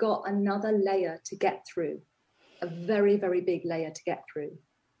have got another layer to get through, a very, very big layer to get through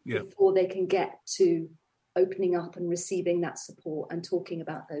before they can get to opening up and receiving that support and talking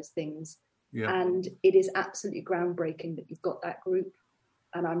about those things. Yeah. And it is absolutely groundbreaking that you've got that group,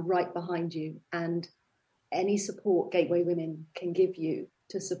 and I'm right behind you. And any support Gateway Women can give you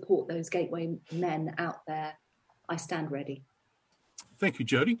to support those Gateway men out there, I stand ready. Thank you,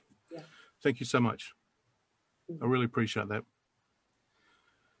 Jodie. Yeah. Thank you so much. I really appreciate that.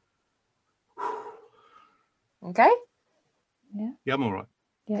 Okay? Yeah, I'm all right.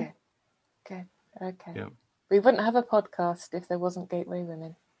 Yeah. Okay. Yeah. We wouldn't have a podcast if there wasn't Gateway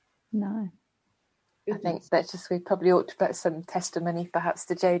Women. No. I think we probably ought to put some testimony perhaps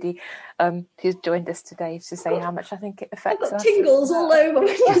to Jodie, who's joined us today, to say how much I think it affects us. Tingles all over.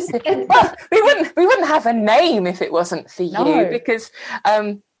 Well, we wouldn't have a name if it wasn't for you, because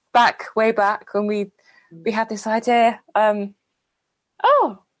way back when we had this idea, podcast.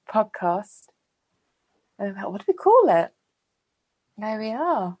 What do we call it? There we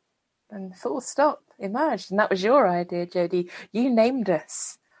are. And full stop emerged. And that was your idea, Jodie. You named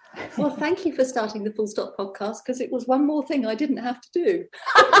us. Well, thank you for starting the Full Stop podcast, because it was one more thing I didn't have to do.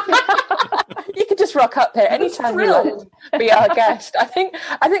 You could just rock up here anytime you like, be our guest. I think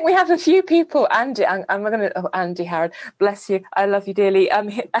we have a few people. Andy, Andy Harrod, bless you, I love you dearly. I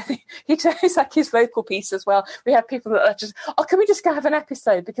think he does like his vocal piece as well. We have people that are just, can we just go have an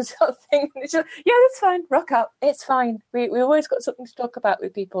episode? Because I think it's just, yeah, that's fine. Rock up, it's fine. We always got something to talk about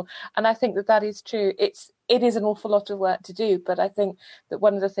with people, and I think that is true. It is an awful lot of work to do, but I think that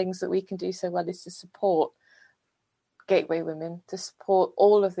one of the things that we can do so well is to support Gateway Women, to support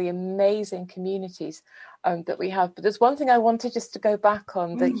all of the amazing communities that we have. But there's one thing I wanted just to go back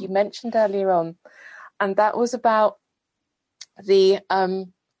on that you mentioned earlier on, and that was about the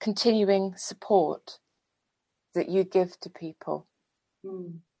continuing support that you give to people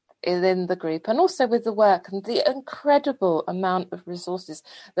in the group, and also with the work, and the incredible amount of resources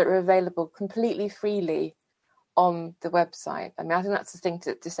that are available completely freely on the website. I mean, I think that's the thing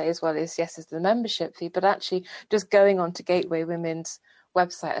to say as well, is yes, there's the membership fee, but actually just going on to Gateway Women's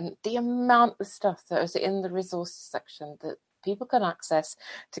website and the amount of stuff that is in the resources section that people can access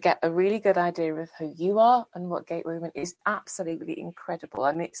to get a really good idea of who you are and what Gateway Women is absolutely incredible.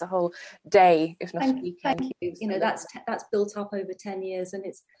 I mean, it's a whole day, if not a weekend. Thank you. You know, that's built up over 10 years, and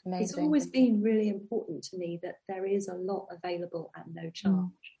it's always been really important to me that there is a lot available at no charge.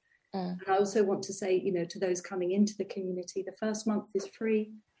 And I also want to say, you know, to those coming into the community, the first month is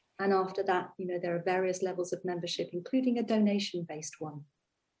free. And after that, you know, there are various levels of membership, including a donation-based one.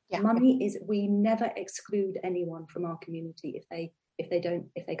 Yeah. We never exclude anyone from our community if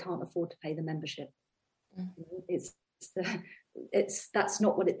they can't afford to pay the membership. That's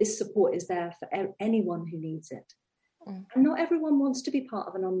not what this support is there for anyone who needs it. And not everyone wants to be part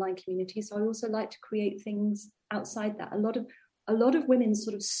of an online community. So I also like to create things outside that. A lot of women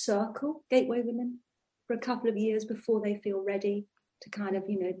sort of circle Gateway Women for a couple of years before they feel ready to kind of,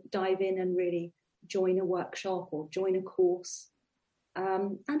 you know, dive in and really join a workshop or join a course.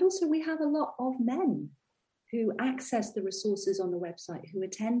 And also we have a lot of men who access the resources on the website, who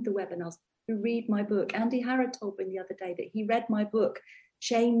attend the webinars, who read my book. Andy Harrod told me the other day that he read my book,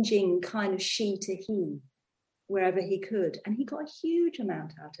 changing kind of she to he, wherever he could. And he got a huge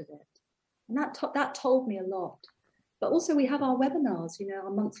amount out of it. And that told me a lot. But also we have our webinars, you know,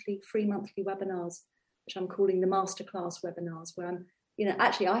 our free monthly webinars, which I'm calling the masterclass webinars, where I'm, you know,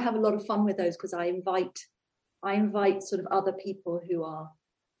 actually I have a lot of fun with those because I invite sort of other people who are,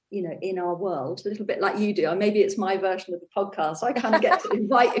 you know, in our world, a little bit like you do. Maybe it's my version of the podcast. I kind of get to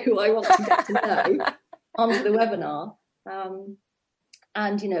invite who I want to get to know onto the webinar.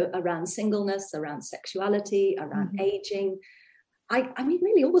 And, you know, around singleness, around sexuality, around aging. I mean,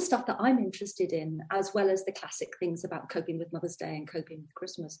 really all the stuff that I'm interested in, as well as the classic things about coping with Mother's Day and coping with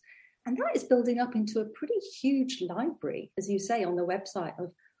Christmas. And that is building up into a pretty huge library, as you say, on the website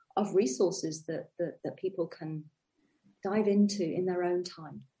of resources that people can dive into in their own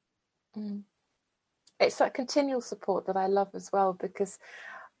time. It's that continual support that I love as well, because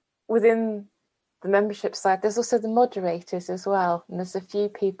within the membership side, there's also the moderators as well. And there's a few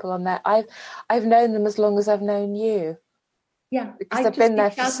people on there. I've known them as long as I've known you. Yeah, because they've been there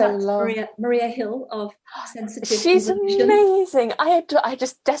for so long. Maria Hill of Sensitive. She's amazing. I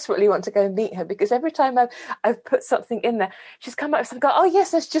just desperately want to go and meet her, because every time I've put something in there, she's come up and go, "Oh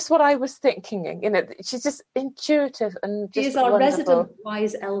yes, that's just what I was thinking." You know, she's just intuitive and just. She is our resident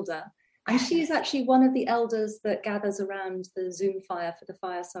wise elder, and she is actually one of the elders that gathers around the Zoom fire for the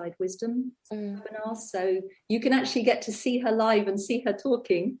Fireside Wisdom webinars. So you can actually get to see her live and see her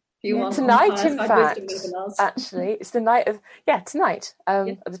talking. Tonight, in fact, actually, it's the night of tonight.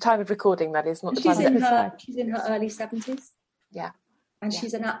 At the time of recording, that is not. She's in her early 70s. Yeah, and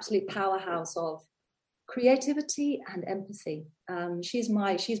she's an absolute powerhouse of creativity and empathy. She's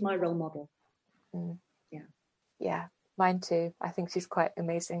my role model. Yeah, mine too. I think she's quite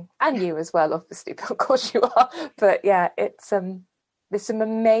amazing, and you as well, obviously. But of course you are. But yeah, there's some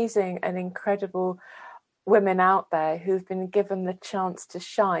amazing and incredible women out there who've been given the chance to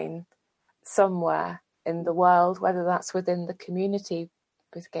shine somewhere in the world, whether that's within the community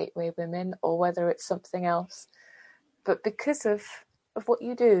with Gateway Women or whether it's something else. But because of what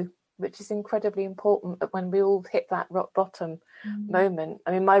you do, which is incredibly important, when we all hit that rock bottom moment.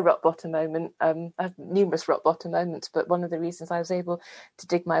 I mean, my rock bottom moment, I have numerous rock bottom moments, but one of the reasons I was able to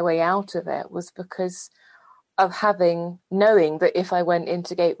dig my way out of it was because of knowing that if I went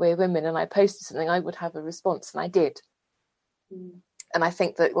into Gateway Women and I posted something, I would have a response, and I did. And I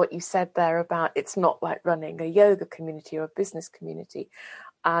think that what you said there about it's not like running a yoga community or a business community,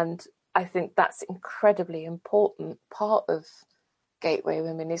 and I think that's incredibly important part of Gateway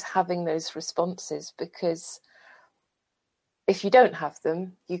Women is having those responses, because if you don't have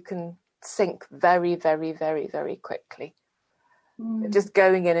them, you can sink very, very, very, very quickly. Just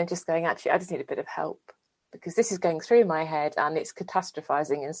going in and just going, actually, I just need a bit of help, because this is going through my head and it's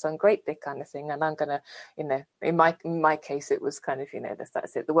catastrophizing in some great big kind of thing. And I'm going to, in my case, it was kind of,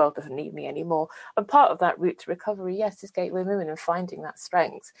 that's it. The world doesn't need me anymore. And part of that route to recovery, yes, is Gateway Women and finding that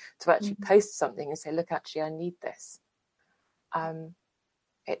strength to actually post something and say, look, actually, I need this.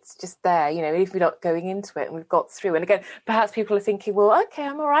 It's just there, if we're not going into it and we've got through. And again, perhaps people are thinking, well, okay,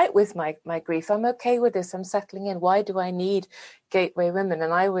 I'm all right with my grief. I'm okay with this. I'm settling in. Why do I need Gateway Women?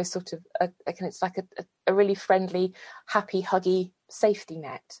 And I always sort of, it's like a really friendly, happy, huggy safety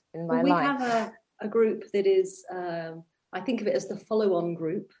net in my life. We have a group that is, I think of it as the follow-on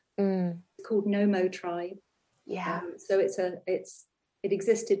group. It's called Nomo Tribe. Yeah. So it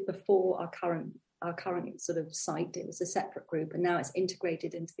existed before our current sort of site. It was a separate group, and now it's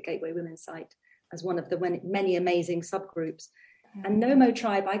integrated into the Gateway Women site as one of the many amazing subgroups. And Nomo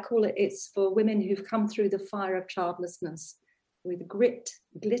Tribe, I call it, it's for women who've come through the fire of childlessness with grit,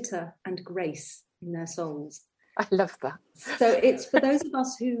 glitter, and grace in their souls. I love that. So it's for those of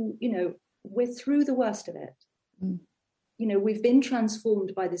us who, we're through the worst of it. We've been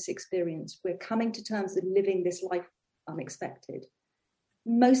transformed by this experience. We're coming to terms with living this life unexpected.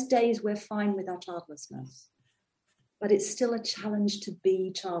 Most days we're fine with our childlessness, but it's still a challenge to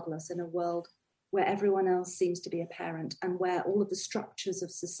be childless in a world where everyone else seems to be a parent and where all of the structures of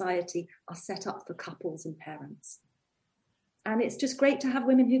society are set up for couples and parents. And it's just great to have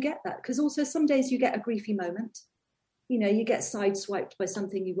women who get that, because also some days you get a griefy moment. You get sideswiped by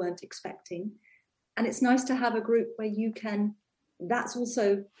something you weren't expecting. And it's nice to have a group where that's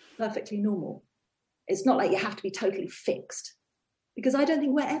also perfectly normal. It's not like you have to be totally fixed. Because I don't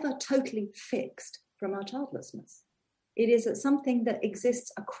think we're ever totally fixed from our childlessness. It is something that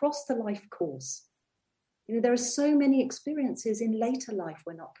exists across the life course. There are so many experiences in later life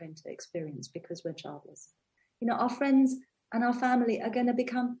we're not going to experience because we're childless. Our friends and our family are going to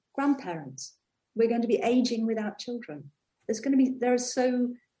become grandparents. We're going to be aging without children. As a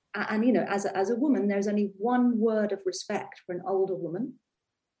woman, there's only one word of respect for an older woman,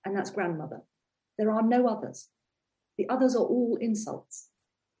 and that's grandmother. There are no others. The others are all insults.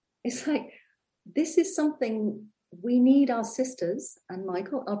 It's like, this is something we need our sisters and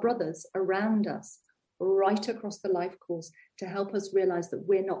Michael, our brothers, around us right across the life course to help us realize that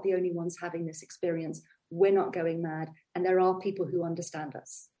we're not the only ones having this experience. We're not going mad. And there are people who understand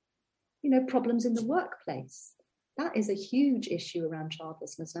us. Problems in the workplace. That is a huge issue around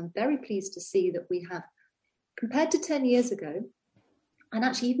childlessness. I'm very pleased to see that we have, compared to 10 years ago, and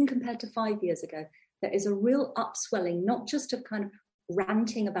actually even compared to 5 years ago, there is a real upswelling, not just of kind of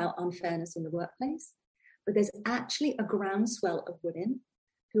ranting about unfairness in the workplace, but there's actually a groundswell of women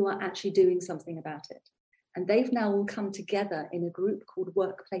who are actually doing something about it. And they've now all come together in a group called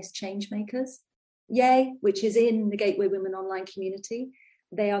Workplace Changemakers, which is in the Gateway Women online community.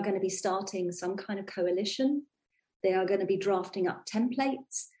 They are going to be starting some kind of coalition. They are going to be drafting up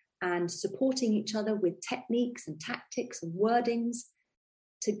templates and supporting each other with techniques and tactics and wordings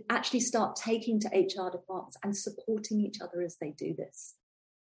to actually start taking to HR departments and supporting each other as they do this.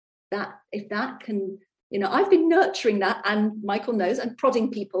 If that can, I've been nurturing that, and Michael knows, and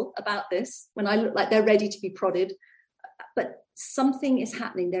prodding people about this when I look like they're ready to be prodded. But something is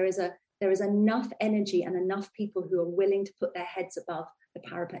happening. There is enough energy and enough people who are willing to put their heads above the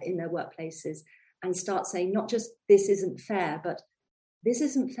parapet in their workplaces and start saying, not just this isn't fair, but this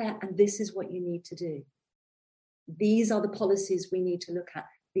isn't fair and this is what you need to do. These are the policies we need to look at.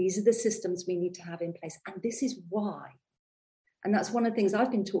 These are the systems we need to have in place. And this is why. And that's one of the things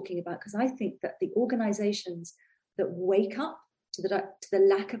I've been talking about, because I think that the organizations that wake up to the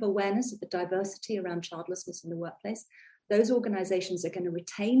lack of awareness of the diversity around childlessness in the workplace, those organizations are going to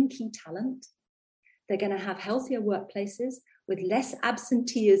retain key talent. They're going to have healthier workplaces with less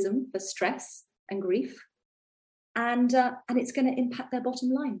absenteeism for stress and grief. And it's going to impact their bottom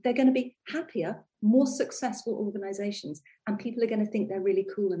line. They're going to be happier, more successful organizations, and people are going to think they're really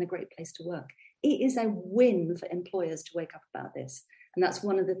cool and a great place to work. It is a win for employers to wake up about this. And that's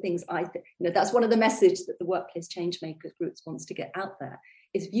one of the things that's one of the messages that the Workplace Changemakers groups wants to get out there,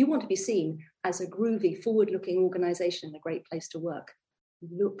 is if you want to be seen as a groovy, forward-looking organization and a great place to work,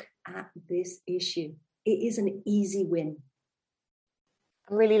 look at this issue. It is an easy win.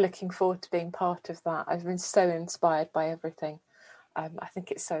 I'm really looking forward to being part of that. I've been so inspired by everything. I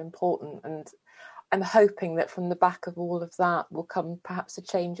think it's so important, and I'm hoping that from the back of all of that will come perhaps a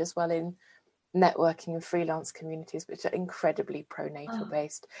change as well in networking and freelance communities, which are incredibly pro-natal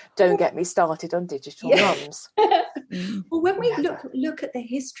based. Don't get me started on digital mums. Well, when we look at the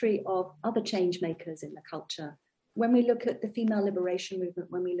history of other change makers in the culture, when we look at the female liberation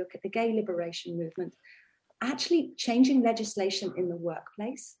movement, when we look at the gay liberation movement, actually changing legislation in the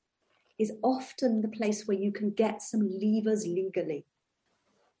workplace is often the place where you can get some levers legally.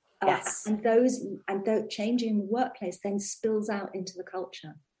 Yes. And those changing the workplace then spills out into the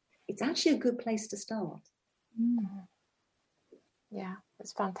culture. It's actually a good place to start. Yeah,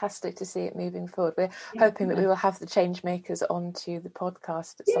 it's fantastic to see it moving forward. We're hoping that we will have the change makers onto the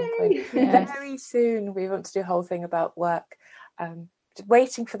podcast at some point very soon. We want to do a whole thing about work. Just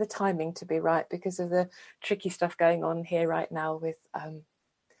waiting for the timing to be right because of the tricky stuff going on here right now with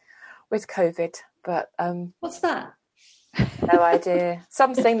COVID. But what's that? No idea.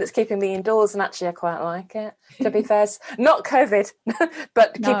 Something that's keeping me indoors, and actually I quite like it, to be fair. Not COVID,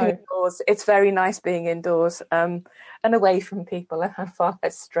 but keeping indoors. It's very nice being indoors and away from people. And I'm far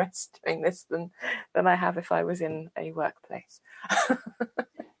less stressed doing this than I have if I was in a workplace.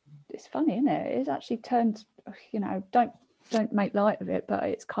 It's funny, isn't it? It's actually turned, don't make light of it, but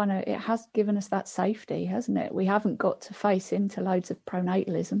it's it has given us that safety, hasn't it? We haven't got to face into loads of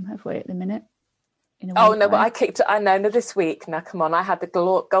pronatalism, have we, at the minute? Oh no, but I know this week. Now, come on, I had the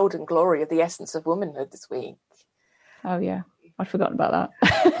golden glory of the essence of womanhood this week. Oh yeah, I'd forgotten about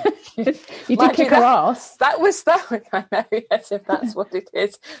that. You did kick her ass. That was that. I know, yes, if that's what it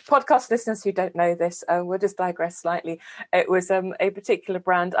is. Podcast listeners who don't know this, we'll just digress slightly. It was a particular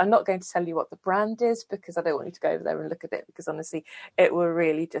brand. I'm not going to tell you what the brand is because I don't want you to go over there and look at it, because honestly, it will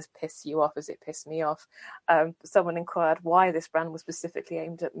really just piss you off as it pissed me off. Someone inquired why this brand was specifically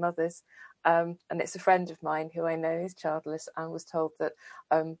aimed at mothers. And it's a friend of mine who I know is childless and was told that,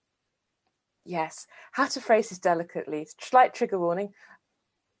 yes, how to phrase this delicately, slight trigger warning,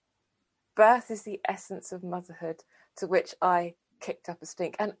 birth is the essence of motherhood, to which I kicked up a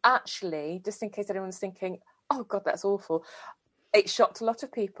stink. And actually, just in case anyone's thinking, oh God, that's awful, it shocked a lot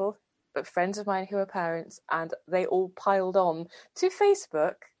of people, but friends of mine who are parents, and they all piled on to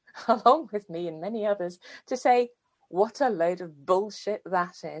Facebook, along with me and many others, to say, what a load of bullshit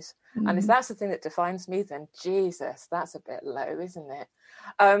that is. And if that's the thing that defines me, then Jesus, that's a bit low, isn't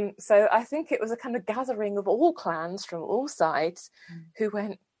it? So I think it was a kind of gathering of all clans from all sides who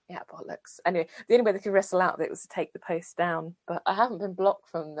went, yeah, bollocks. Anyway, the only way they could wrestle out of it was to take the post down. But I haven't been blocked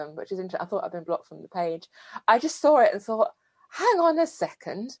from them, which is interesting. I thought I'd been blocked from the page. I just saw it and thought, hang on a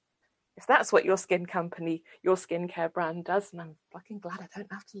second. If that's what your skin company, your skincare brand does, and I'm fucking glad I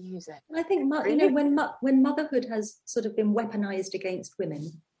don't have to use it. I think, when motherhood has sort of been weaponized against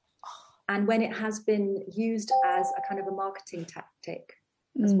women, and when it has been used as a kind of a marketing tactic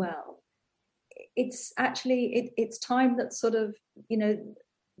as well, it's actually, it's time that sort of,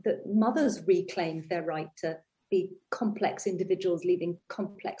 that mothers reclaimed their right to be complex individuals, living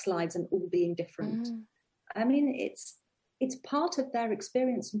complex lives and all being different. I mean, it's part of their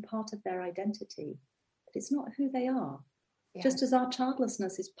experience and part of their identity, but it's not who they are. Yeah. Just as our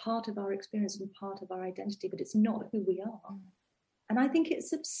childlessness is part of our experience and part of our identity, but it's not who we are. And I think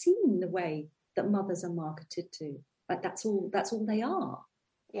it's obscene the way that mothers are marketed to. Like that's all they are.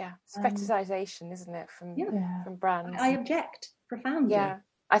 Yeah, it's fetishization, isn't it, from brands? I object profoundly. Yeah,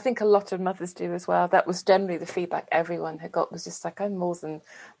 I think a lot of mothers do as well. That was generally the feedback everyone had got, was just like, I'm more than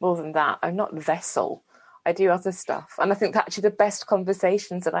that. I'm not vessel. I do other stuff. And I think that actually the best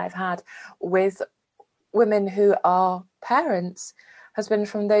conversations that I've had with women who are parents has been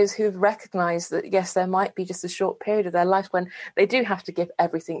from those who've recognised that, yes, there might be just a short period of their life when they do have to give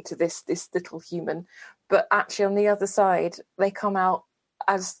everything to this little human. But actually on the other side, they come out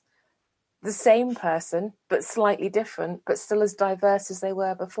as the same person, but slightly different, but still as diverse as they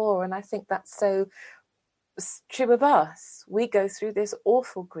were before. And I think that's so true of us. We go through this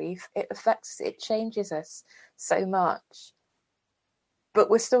awful grief. It affects us. It changes us so much. But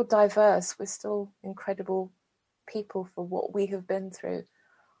we're still diverse. We're still incredible people for what we have been through.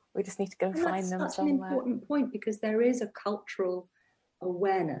 We just need to go and find them somewhere. That's such an important point, because there is a cultural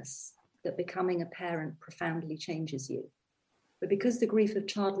awareness that becoming a parent profoundly changes you. But because the grief of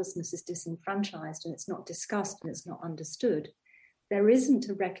childlessness is disenfranchised and it's not discussed and it's not understood, there isn't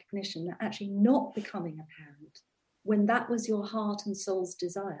a recognition that actually not becoming a parent, when that was your heart and soul's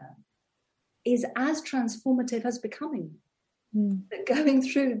desire, is as transformative as becoming. That going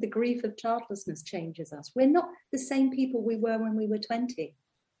through the grief of childlessness changes us. We're not the same people we were when we were 20.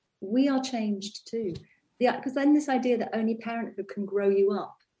 We are changed too. Because then this idea that only parenthood can grow you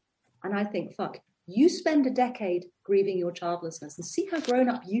up. And I think, fuck, you spend a decade grieving your childlessness and see how grown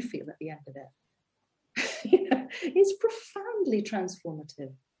up you feel at the end of it. It's profoundly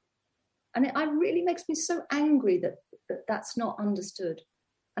transformative. And it really makes me so angry that that's not understood,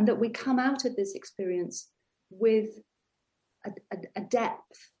 and that we come out of this experience with a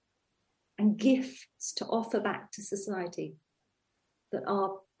depth and gifts to offer back to society that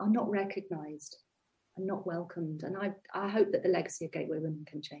are not recognised and not welcomed. And I hope that the legacy of Gateway Women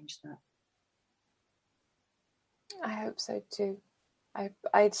can change that. I hope so too. I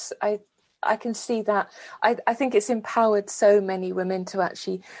can see that. I think it's empowered so many women to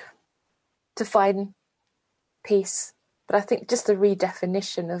actually to find peace. But I think just the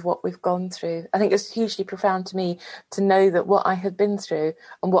redefinition of what we've gone through, I think it's hugely profound to me to know that what I had been through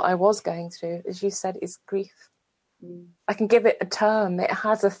and what I was going through, as you said, is grief. I can give it a term. It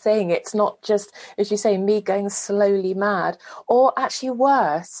has a thing. It's not just, as you say, me going slowly mad. Or actually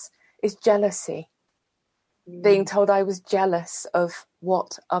worse is jealousy. Being told I was jealous of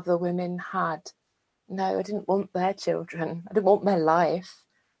what other women had. No, I didn't want their children. I didn't want their life.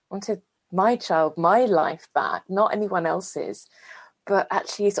 I wanted my child, my life back, not anyone else's. But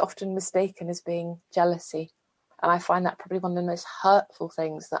actually it's often mistaken as being jealousy. And I find that probably one of the most hurtful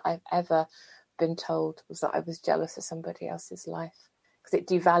things that I've ever been told, was that I was jealous of somebody else's life, because it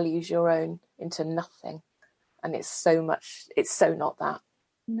devalues your own into nothing. And it's so not that.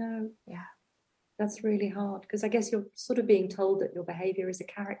 No. Yeah. That's really hard, because I guess you're sort of being told that your behaviour is a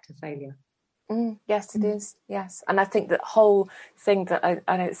character failure. Yes, it is. Yes. And I think that whole thing that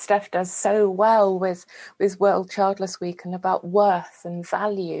I know Steph does so well with World Childless Week and about worth and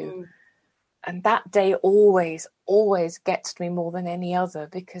value. And that day always gets me more than any other,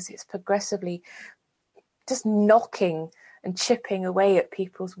 because it's progressively just knocking and chipping away at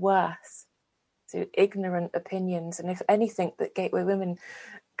people's worth through ignorant opinions. And if anything that Gateway Women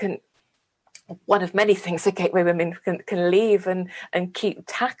can, one of many things that Gateway Women can leave and keep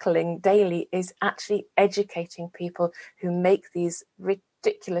tackling daily, is actually educating people who make these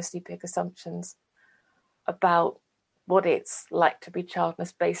ridiculously big assumptions about what it's like to be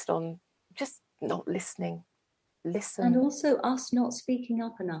childless based on just not listening. Listen. And also us not speaking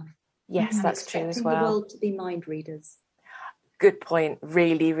up enough. Yes, that's true as well. Expecting the world to be mind readers. Good point.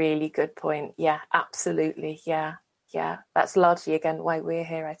 Really, really good point. Yeah, absolutely. Yeah. That's largely, again, why we're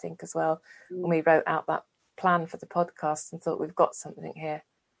here, I think, as well. When we wrote out that plan for the podcast and thought we've got something here,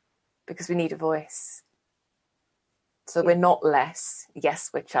 because we need a voice. So we're not less.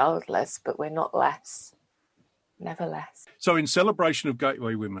 Yes, we're childless, but we're not less. Never less. So in celebration of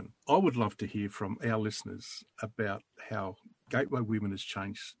Gateway Women, I would love to hear from our listeners about how Gateway Women has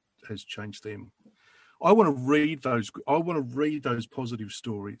changed them. I want to read those positive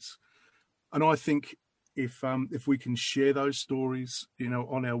stories. And I think if we can share those stories,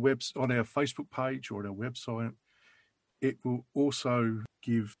 on our Facebook page or on our website, it will also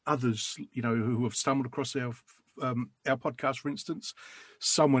give others, who have stumbled across our podcast, for instance,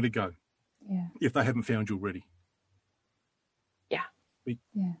 somewhere to go. Yeah. If they haven't found you already.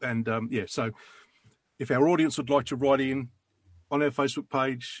 Yeah. And so if our audience would like to write in on our Facebook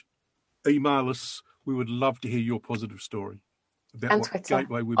page, email us. We would love to hear your positive story. And Twitter.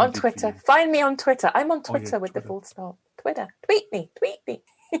 On Twitter. Find me on Twitter. I'm on Twitter with Twitter. The full stop. Twitter. Tweet me.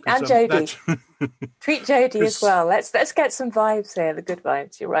 And Jodie. Tweet Jodie as well. Let's get some vibes here, the good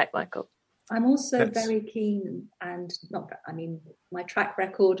vibes. You're right, Michael. I'm also very keen, and my track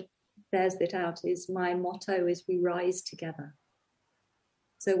record bears it out, is my motto is we rise together.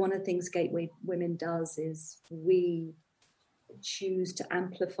 So one of the things Gateway Women does is we choose to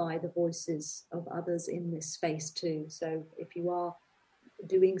amplify the voices of others in this space too. So if you are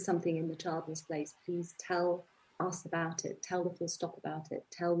doing something in the childless place, please tell us about it, tell the Full Stop about it,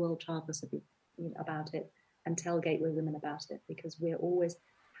 tell World Childless about it, and tell Gateway Women about it, because we're always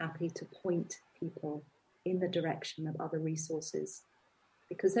happy to point people in the direction of other resources,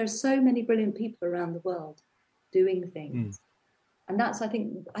 because there's so many brilliant people around the world doing things. And that's, I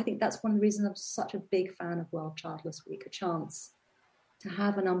think that's one of the reasons I'm such a big fan of World Childless Week, a chance to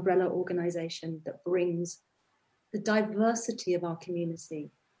have an umbrella organisation that brings the diversity of our community,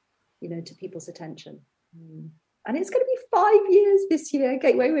 to people's attention. And it's going to be 5 years this year.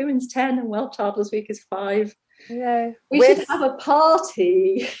 Gateway Women's 10 and World Childless Week is 5. Yeah, we should have a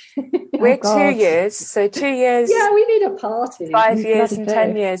party. We're 2 years, so 2 years. Yeah, we need a party. 5 years and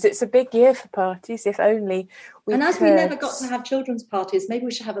 10 years. It's a big year for parties, if only we And as could. we never got to have children's parties, maybe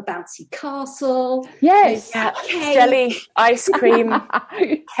we should have a bouncy castle. Yes. Cake. Jelly, ice cream,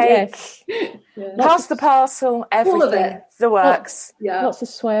 cake, pass the parcel, everything, all of it. The works. Lots of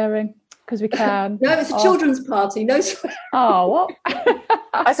swearing, because we can. No, it's a children's party. No swearing. Oh, what?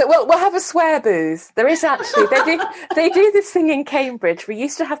 I said, well, we'll have a swear booth. There is actually, they do this thing in Cambridge. We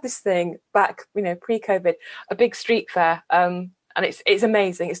used to have this thing back, pre-COVID, a big street fair. And it's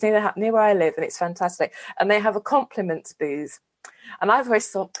amazing. It's near where I live, and it's fantastic. And they have a compliments booth. And I've always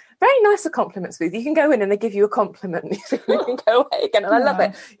thought very nice are compliments, Booth. You can go in and they give you a compliment. You can go away again. And I love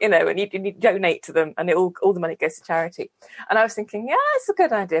it, and you donate to them and all the money goes to charity. And I was thinking, yeah, it's a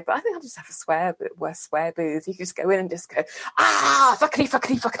good idea, but I think I'll just have a swear booth. You can just go in and just go, fuckity,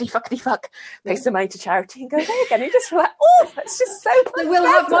 fuckity, fuckity, fuckity, fuck. Pay some money to charity and go away again. You just feel like, oh, that's just so So we'll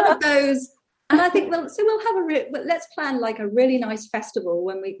have one of those. And I think we'll have let's plan like a really nice festival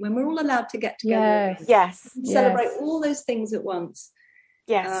when we're all allowed to get together. Yes. Celebrate all those things at once.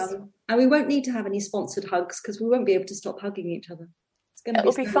 Yes. And we won't need to have any sponsored hugs because we won't be able to stop hugging each other.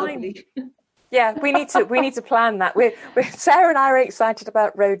 It'll be fine. Yeah, we need to plan that. We're Sarah and I are excited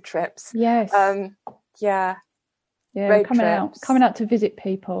about road trips. Yes. Yeah, coming out to visit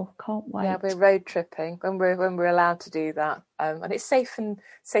people. Can't wait. Yeah, we're road tripping when we're allowed to do that, and it's safe and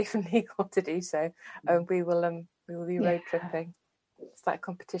legal to do so. We will be road tripping. It's like a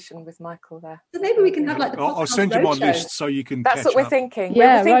competition with Michael there. So maybe we can have like the podcast I'll send you my roadshow. list so you can. That's what we're thinking.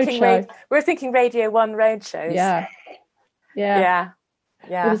 Yeah, we're thinking Radio 1 road shows. Yeah.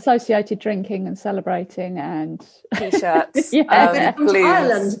 With associated drinking and celebrating and t-shirts. Blues.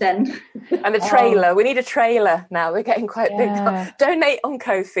 Ireland then. And the trailer. We need a trailer now. We're getting quite big. Donate on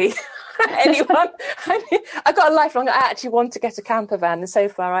Ko-fi. Anyone? I've got a lifelong. I actually want to get a camper van, and so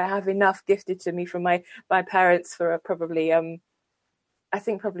far I have enough gifted to me from my parents for probably I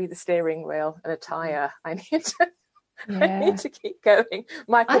think probably the steering wheel and a tyre. I need to keep going.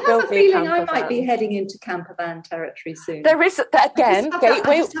 Michael, I have a feeling I might be heading into camper van territory soon. There is again. I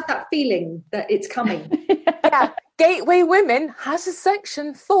just have that feeling that it's coming. Yeah, Gateway Women has a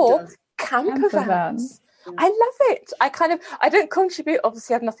section for camper vans. I love it. I don't contribute.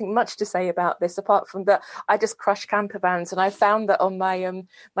 Obviously, I have nothing much to say about this apart from that I just crush camper vans, and I found that on my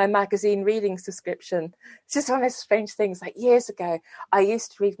my magazine reading subscription. It's just one of those strange things. Like years ago, I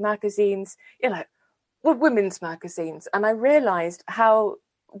used to read magazines, women's magazines, and I realised how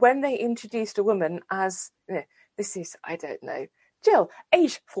when they introduced a woman as this is, I don't know, Jill,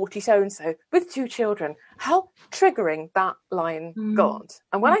 age 40 so-and-so, with 2 children, how triggering that line got.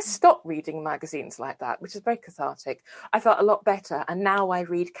 And when I stopped reading magazines like that, which is very cathartic, I felt a lot better. And now I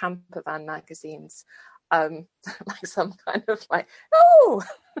read camper van magazines, like some kind of like,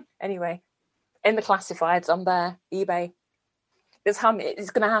 anyway, in the classifieds, I'm there, eBay. It's going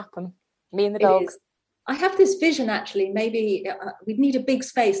to happen. Me and the dogs. I have this vision, actually, maybe we'd need a big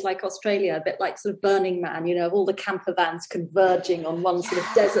space like Australia, a bit like sort of Burning Man, of all the camper vans converging on one sort of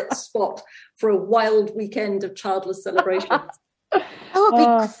desert spot for a wild weekend of childless celebrations. That would be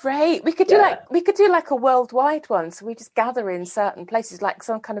great. We could do like a worldwide one. So we just gather in certain places, like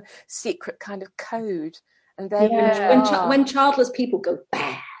some kind of secret kind of code. And then when childless people go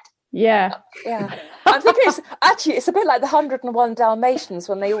bad. Yeah. I'm thinking it's a bit like the 101 Dalmatians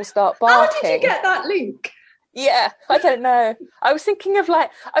when they all start barking. How did you get that link? Yeah, I don't know. I was thinking of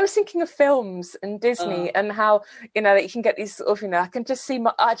films and Disney and how that you can get these sort of I can just see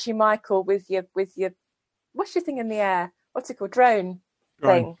Archie Michael with your what's your thing in the air? What's it called? Drone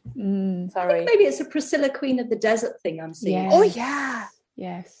thing. Sorry. I think maybe it's a Priscilla Queen of the Desert thing I'm seeing. Yeah. Oh yeah.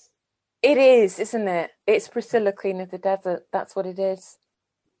 Yes. It is, isn't it? It's Priscilla Queen of the Desert. That's what it is.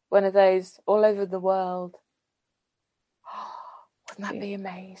 One of those all over the world. Wouldn't that be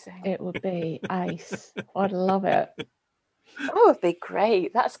amazing? It would be ace. I'd love it. That would be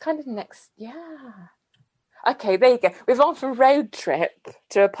great. That's kind of next. Yeah. Okay, there you go. We've gone from road trip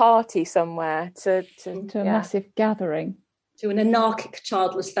to a party somewhere to a massive gathering. To an anarchic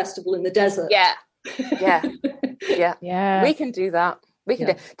childless festival in the desert. Yeah. We can do that. We can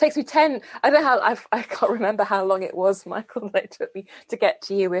do. It takes me 10. I don't know how. I can't remember how long it was, Michael, that it took me to get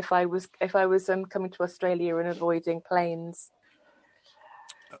to you if I was coming to Australia and avoiding planes.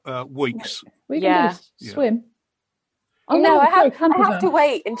 Weeks. We can swim. I have to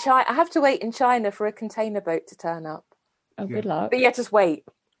wait in China. I have to wait in China for a container boat to turn up. Oh, good luck. But just wait.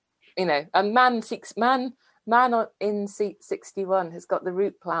 A man in seat 61 has got the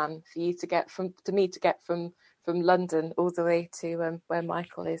route plan for you to get from London all the way to where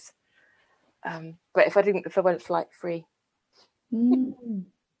Michael is. But if I went flight free.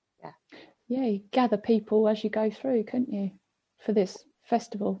 Yeah, you gather people as you go through, couldn't you, for this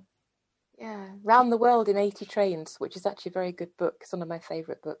festival? Yeah, Round the World in 80 Trains, which is actually a very good book. It's one of my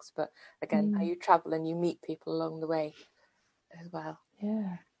favourite books. But again, how you travel and you meet people along the way as well.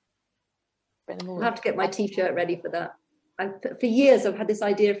 Yeah. I'll have to get my T-shirt ready for that. For years, I've had this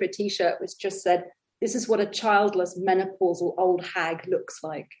idea for a T-shirt which just said, "This is what a childless, menopausal old hag looks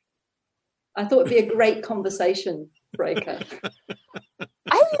like." I thought it'd be a great conversation breaker.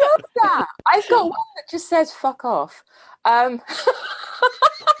 I love that. I've got one that just says "fuck off." Possibly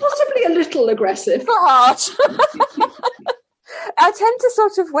a little aggressive. But I tend to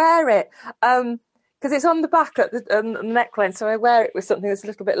sort of wear it because it's on the back at the neckline, so I wear it with something that's a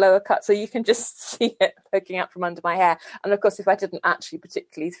little bit lower cut, so you can just see it poking out from under my hair. And of course, if I didn't actually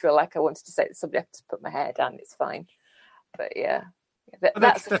particularly feel like I wanted to say to somebody, I have to put my hair down. It's fine. But yeah,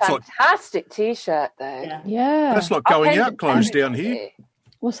 that's a fantastic T-shirt, though. Yeah. That's like going out clothes down here.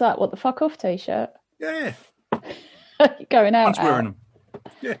 What's that? What, the fuck off T-shirt? Yeah. Going out. One's wearing them.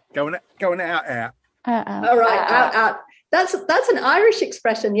 Yeah, going out. All right, out. That's an Irish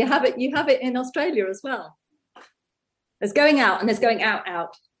expression. You have it in Australia as well. There's going out and there's going out.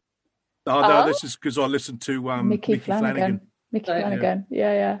 Oh, no, this is because I listened to Mickey Flanagan. Mickey Flanagan,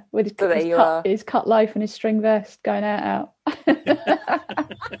 yeah. With his cut loaf and his string vest, going out.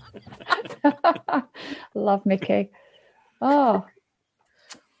 Love Mickey. Oh,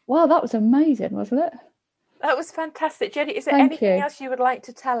 wow, that was amazing, wasn't it? That was fantastic. Jenny, is there anything else you would like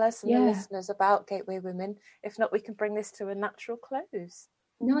to tell us and the listeners about Gateway Women? If not, we can bring this to a natural close.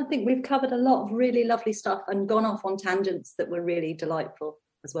 No, I think we've covered a lot of really lovely stuff and gone off on tangents that were really delightful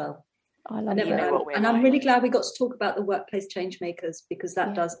as well. I love it. And I'm really glad we got to talk about the workplace change makers, because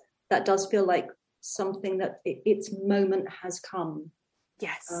that does feel like something that its moment has come.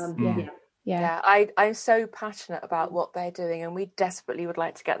 Yes. Yeah. I'm so passionate about what they're doing, and we desperately would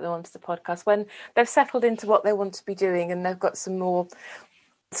like to get them onto the podcast when they've settled into what they want to be doing and they've got some more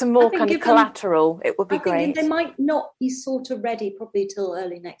kind of collateral. It would be great. They might not be sort of ready probably till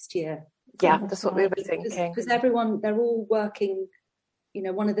early next year. Yeah, that's what we were thinking. Because they're all working. You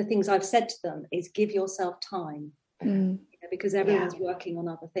know, one of the things I've said to them is give yourself time, because everyone's working on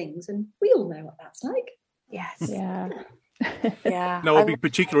other things, and we all know what that's like. Yes. Yeah. Yeah. No, I'd be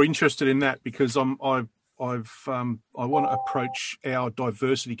particularly interested in that because I want to approach our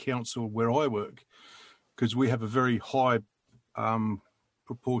diversity council where I work, because we have a very high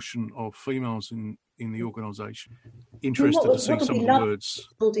proportion of females in the organisation. Interested to see some of the words.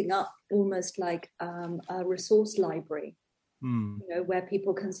 Building up almost like a resource library, you know, where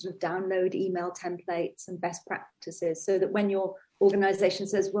people can sort of download email templates and best practices, so that when your organisation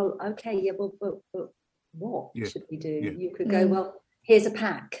says, well, okay, what should we do? You could go, well, here's a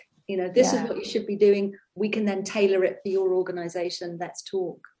pack. You know, this is what you should be doing. We can then tailor it for your organisation. Let's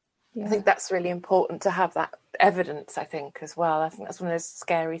talk. Yeah. I think that's really important to have that evidence, I think, as well. I think that's one of those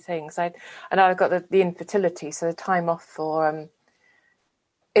scary things. I know I got the infertility, so the time off for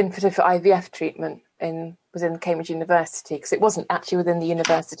IVF treatment within Cambridge University, because it wasn't actually within the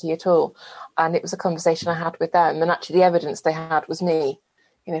university at all. And it was a conversation I had with them, and actually the evidence they had was me.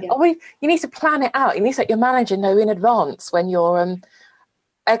 You know, you need to plan it out. You need to let your manager know in advance when your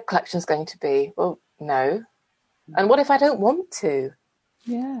egg collection is going to be. Well, no. And what if I don't want to?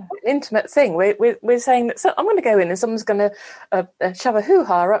 Yeah, an intimate thing. We're saying that I'm going to go in and someone's going to shove a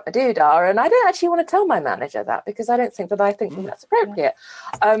hoo-ha up my doodah, and I don't actually want to tell my manager that, because I don't think that's appropriate.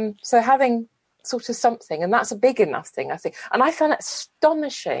 So having sort of something, and that's a big enough thing, I think. And I found it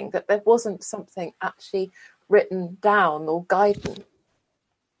astonishing that there wasn't something actually written down or guidance.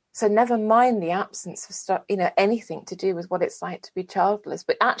 So never mind the absence of stuff, anything to do with what it's like to be childless,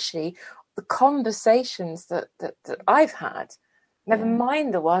 but actually the conversations that I've had, never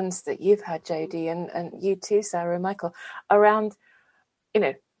mind the ones that you've had, Jodie, and you too, Sarah and Michael, around,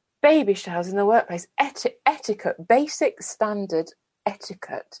 baby showers in the workplace, etiquette, basic standard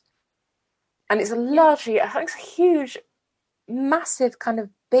etiquette. And it's it's a huge, massive kind of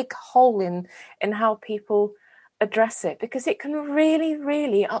big hole in how people address it, because it can really,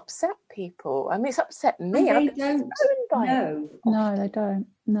 really upset people. I mean, it's upset me. And they don't know. No, they don't.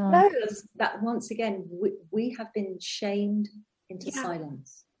 No. Because that, once again, we have been shamed into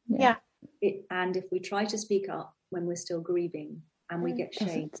silence. Yeah. And if we try to speak up when we're still grieving and we get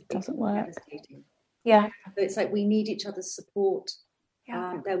shamed, it doesn't work. Devastating. Yeah. So it's like we need each other's support.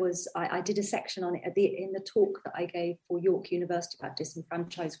 Yeah. I did a section on it in the talk that I gave for York University about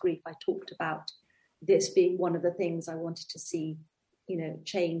disenfranchised grief. I talked about this being one of the things I wanted to see,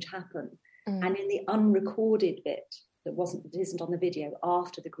 change happen. And in the unrecorded bit that isn't on the video,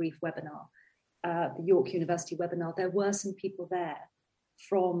 after the grief webinar, the York University webinar, there were some people there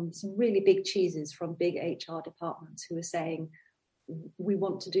from some really big cheeses from big HR departments who were saying, we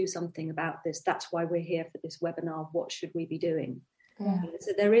want to do something about this. That's why we're here for this webinar. What should we be doing? Yeah.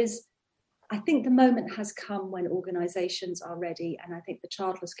 So I think the moment has come when organisations are ready, and I think the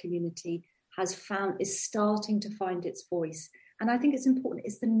childless community is starting to find its voice. And I think it's important,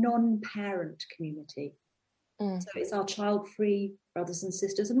 it's the non-parent community. So it's our child-free brothers and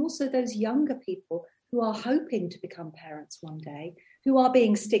sisters, and also those younger people who are hoping to become parents one day, who are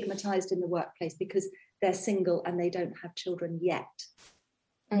being stigmatised in the workplace because they're single and they don't have children yet.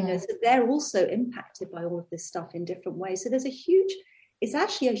 You know, so they're also impacted by all of this stuff in different ways. So it's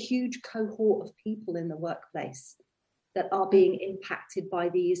actually a huge cohort of people in the workplace that are being impacted by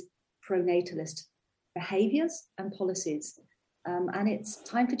these pronatalist behaviours and policies. And it's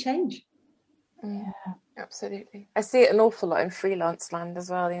time for change. Yeah, absolutely. I see it an awful lot in freelance land as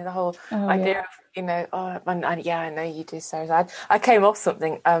well. You know, the whole idea of, you know, and yeah, I know you do, Sarah. I came off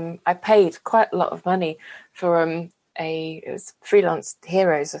something. I paid quite a lot of money for it was Freelance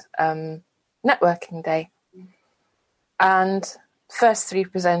Heroes networking day, and first 3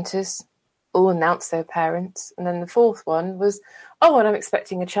 presenters all announced their parents, and then the 4th one was, and I'm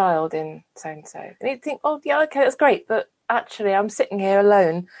expecting a child in so and so, and you'd think, oh yeah, okay, that's great, but actually I'm sitting here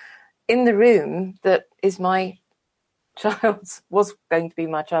alone in the room that is was going to be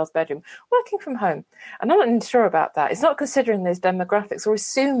my child's bedroom, working from home. And I'm not even sure about that. It's not considering those demographics or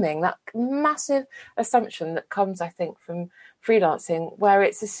assuming that massive assumption that comes, I think, from freelancing, where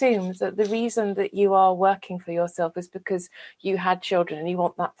it's assumed that the reason that you are working for yourself is because you had children and you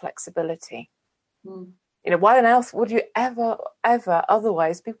want that flexibility. You know, why on earth would you ever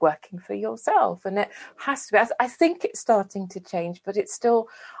otherwise be working for yourself? And it has to be. I think it's starting to change, but it's still,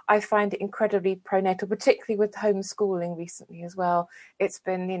 I find it incredibly pronatal, particularly with homeschooling recently as well. It's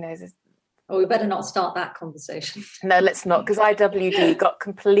been, you know... we better not start that conversation. No, let's not, because IWD got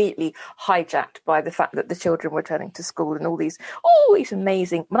completely hijacked by the fact that the children were returning to school and all these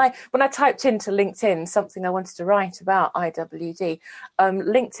amazing... When I typed into LinkedIn something I wanted to write about IWD,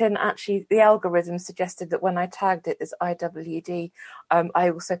 LinkedIn actually, the algorithm suggested that when I tagged it as IWD, I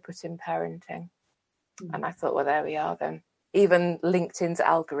also put in parenting. And I thought, well, there we are then. Even LinkedIn's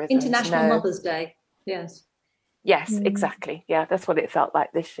algorithm. International Mother's Day, yes. Yes, exactly. Yeah, that's what it felt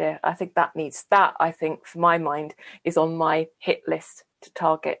like this year. I think I think, for my mind, is on my hit list to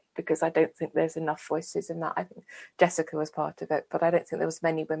target, because I don't think there's enough voices in that. I think Jessica was part of it, but I don't think there was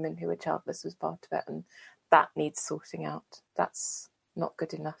many women who were childless was part of it, and that needs sorting out. That's not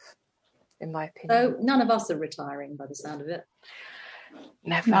good enough, in my opinion. So none of us are retiring by the sound of it.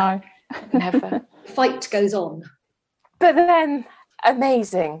 Never. No. Never. Fight goes on. But then...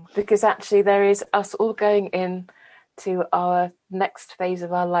 amazing, because actually there is us all going in to our next phase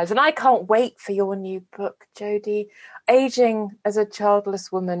of our lives, and I can't wait for your new book, Jodie. Aging as a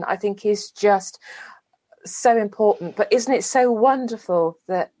childless woman, I think, is just so important. But isn't it so wonderful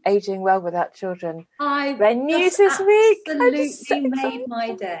that Aging Well Without Children read news this week? Absolutely made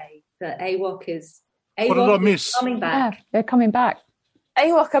my day that AWOC is what did I miss? Coming back. Yeah, they're coming back.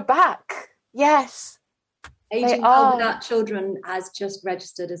 AWOC are back. Yes. Aging Well Without Children has just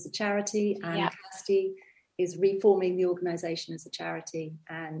registered as a charity, and Kirsty is reforming the organisation as a charity,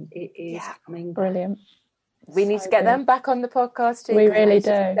 and it is coming brilliant. We need to get them back on the podcast too. We really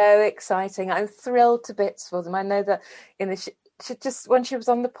do. So exciting. I'm thrilled to bits for them. I know that she just, when she was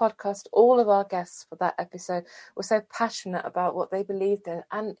on the podcast, all of our guests for that episode were so passionate about what they believed in,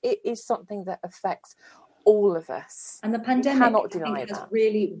 and it is something that affects all of us. And the pandemic, I think, has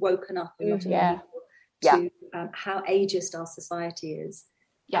really woken up a lot of people to how ageist our society is,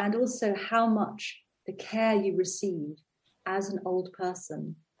 and also how much the care you receive as an old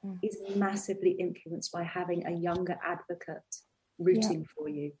person is massively influenced by having a younger advocate rooting for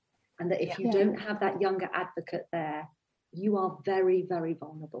you, and that if you don't have that younger advocate there, you are very, very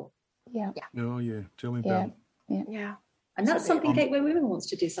vulnerable. Oh yeah, tell me about it. And that's something Gateway Women wants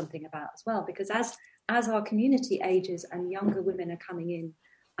to do something about as well, because as our community ages and younger women are coming in,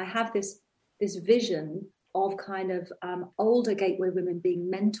 I have this vision of kind of older Gateway women being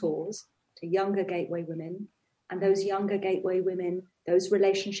mentors to younger Gateway women, and those younger Gateway women, those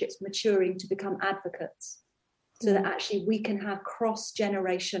relationships maturing to become advocates, so that actually we can have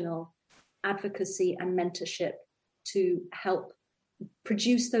cross-generational advocacy and mentorship to help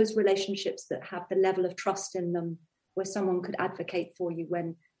produce those relationships that have the level of trust in them, where someone could advocate for you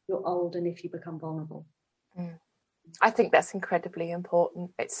when you're old and if you become vulnerable. I think that's incredibly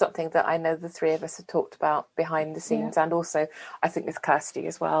important. It's something that I know the three of us have talked about behind the scenes, and also I think with Kirsty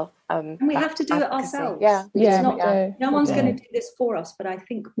as well. And we have to do it ourselves. No one's going to do this for us, but I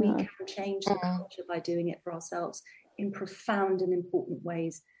think we can change the culture by doing it for ourselves in profound and important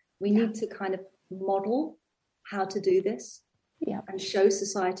ways. We need to kind of model how to do this and show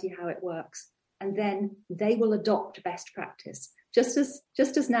society how it works, and then they will adopt best practice. Just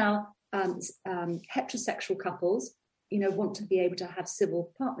as now heterosexual couples, want to be able to have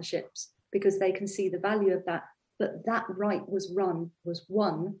civil partnerships because they can see the value of that. But that right was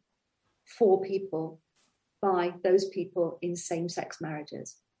won for people by those people in same-sex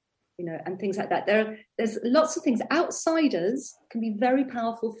marriages, and things like that. There's lots of things. Outsiders can be very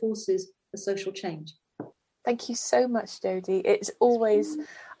powerful forces for social change. Thank you so much, Jodie. It's always,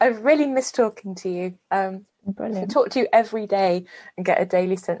 I've really missed talking to you. Brilliant. I talk to you every day and get a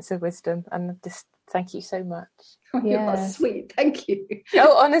daily sense of wisdom, and just thank you so much. You are sweet. Thank you.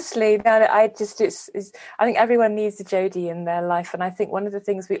 Oh, honestly, no, I think everyone needs a Jodie in their life, and I think one of the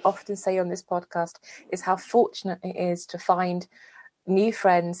things we often say on this podcast is how fortunate it is to find new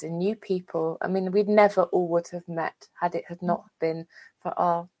friends and new people. I mean, we'd never all would have met had it had not been for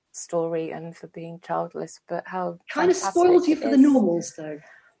our story and for being childless. But how kind of spoils you for the normals, though.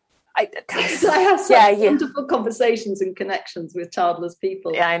 I have such wonderful conversations and connections with childless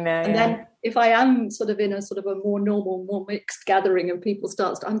people. Yeah, I know. And then if I am sort of in a more normal, more mixed gathering and people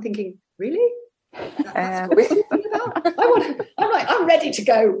I'm thinking, really? That's what we're talking about? I'm ready to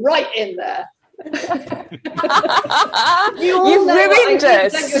go right in there. You've ruined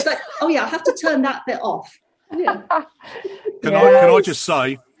us. It's like, oh yeah, I have to turn that bit off. Yeah. Can I just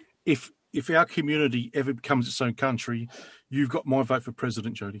say, if our community ever becomes its own country, you've got my vote for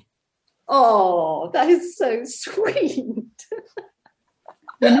president, Jodie. Oh, that is so sweet.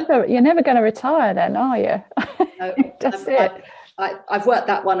 You're never going to retire then, are you? No, That's it. I've worked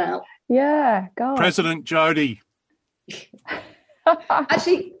that one out. Yeah, God. President Jodie.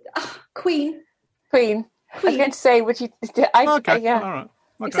 Actually, Queen. I was going to say, would you? Okay, yeah. all right.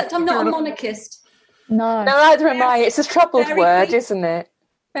 Okay. Except I'm not a monarchist. No, neither am I. It's a troubled word, queen. Isn't it?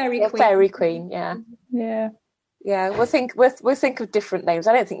 Fairy Queen. Fairy Queen. Yeah. Yeah. Yeah, we'll think of different names.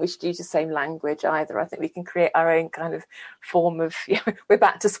 I don't think we should use the same language either. I think we can create our own kind of form of. We're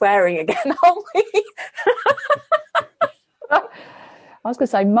back to swearing again, aren't we? I was going to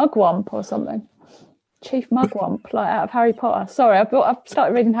say mugwump or something. Chief Mugwump, like out of Harry Potter. Sorry, I've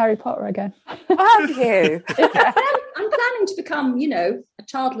started reading Harry Potter again. Have you? I'm planning to become, a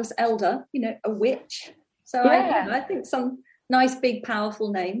childless elder, a witch. So I think some nice, big,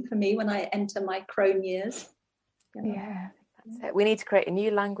 powerful name for me when I enter my crone years. Yeah. That's it. We need to create a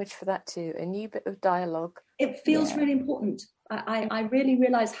new language for that too, a new bit of dialogue. It feels really important. I really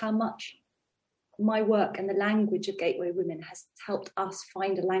realise how much my work and the language of Gateway Women has helped us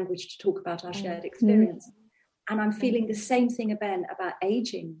find a language to talk about our shared experience. And I'm feeling the same thing about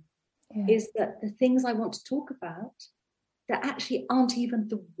aging, is that the things I want to talk about, there actually aren't even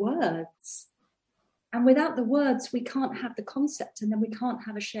the words. And without the words, we can't have the concept, and then we can't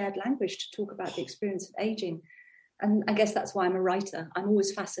have a shared language to talk about the experience of aging. And I guess that's why I'm a writer. I'm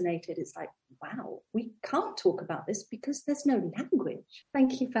always fascinated. It's like, wow, we can't talk about this because there's no language.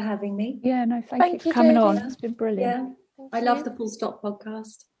 Thank you for having me. Yeah, no, thank you for coming on. It's been brilliant. Yeah, I love the Full Stop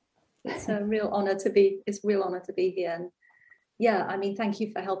podcast. It's a real honour to be here. And yeah, I mean, thank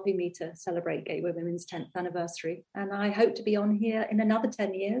you for helping me to celebrate Gateway Women's 10th anniversary. And I hope to be on here in another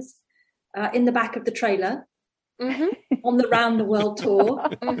 10 years, in the back of the trailer. Mm-hmm. On the Round the World tour.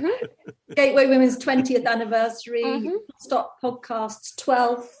 Mm-hmm. Gateway Women's 20th anniversary, Stop Podcast's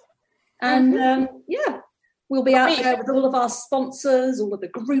 12th. And we'll be out there with all of our sponsors, all of the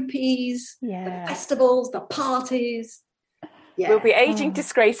groupies, the festivals, the parties. Yeah. We'll be aging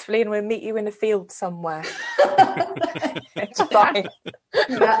disgracefully and we'll meet you in a field somewhere. It's fine.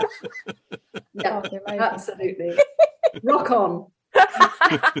 Yeah, absolutely. Rock on.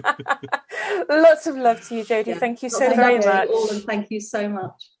 Lots of love to you, Jodie. Yeah. Thank you so very much. And thank you so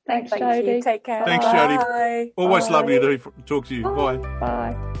much. Thanks, Thank Jodie. you. Take care. Thanks, Jodie. Always lovely to talk to you. Bye.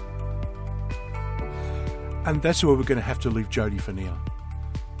 Bye. And that's where we're going to have to leave Jodie for now.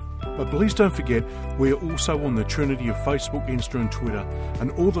 But please don't forget, we're also on the Trinity of Facebook, Insta and Twitter,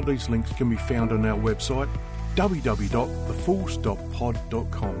 and all of these links can be found on our website,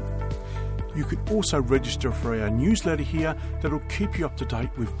 www.thefullstoppod.com. You can also register for our newsletter here that'll keep you up to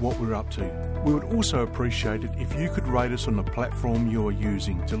date with what we're up to. We would also appreciate it if you could rate us on the platform you are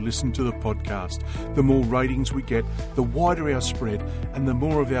using to listen to the podcast. The more ratings we get, the wider our spread and the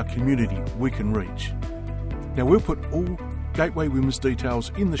more of our community we can reach. Now, we'll put all Gateway Women's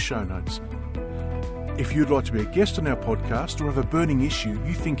details in the show notes. If you'd like to be a guest on our podcast or have a burning issue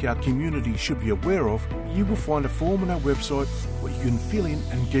you think our community should be aware of, you will find a form on our website where you can fill in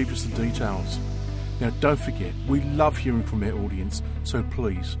and give us the details. Now, don't forget, we love hearing from our audience, so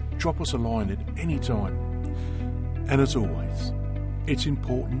please drop us a line at any time. And as always, it's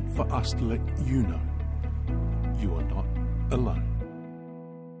important for us to let you know you are not alone.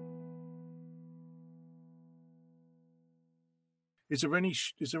 Is there any?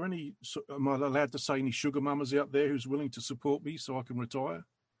 Am I allowed to say any sugar mamas out there who's willing to support me so I can retire?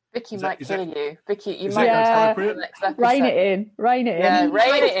 Vicky might kill you. Vicky, you is might that retire. Rein it in. Yeah,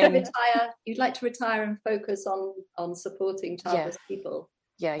 rein it in. You'd like to retire and focus on supporting childless people.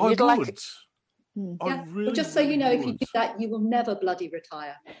 Yeah, you'd like. Well, just so you know, if you do that, you will never bloody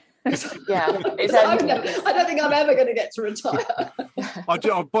retire. Yeah, it's I don't think I'm ever going to get to retire. By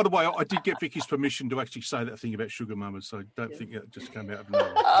the way, I did get Vicky's permission to actually say that thing about sugar mamas, so don't think that just came out of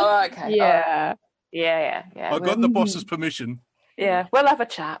nowhere. Oh, okay. Yeah. Yeah. I got the boss's permission. Yeah, we'll have a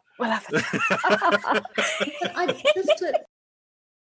chat. But just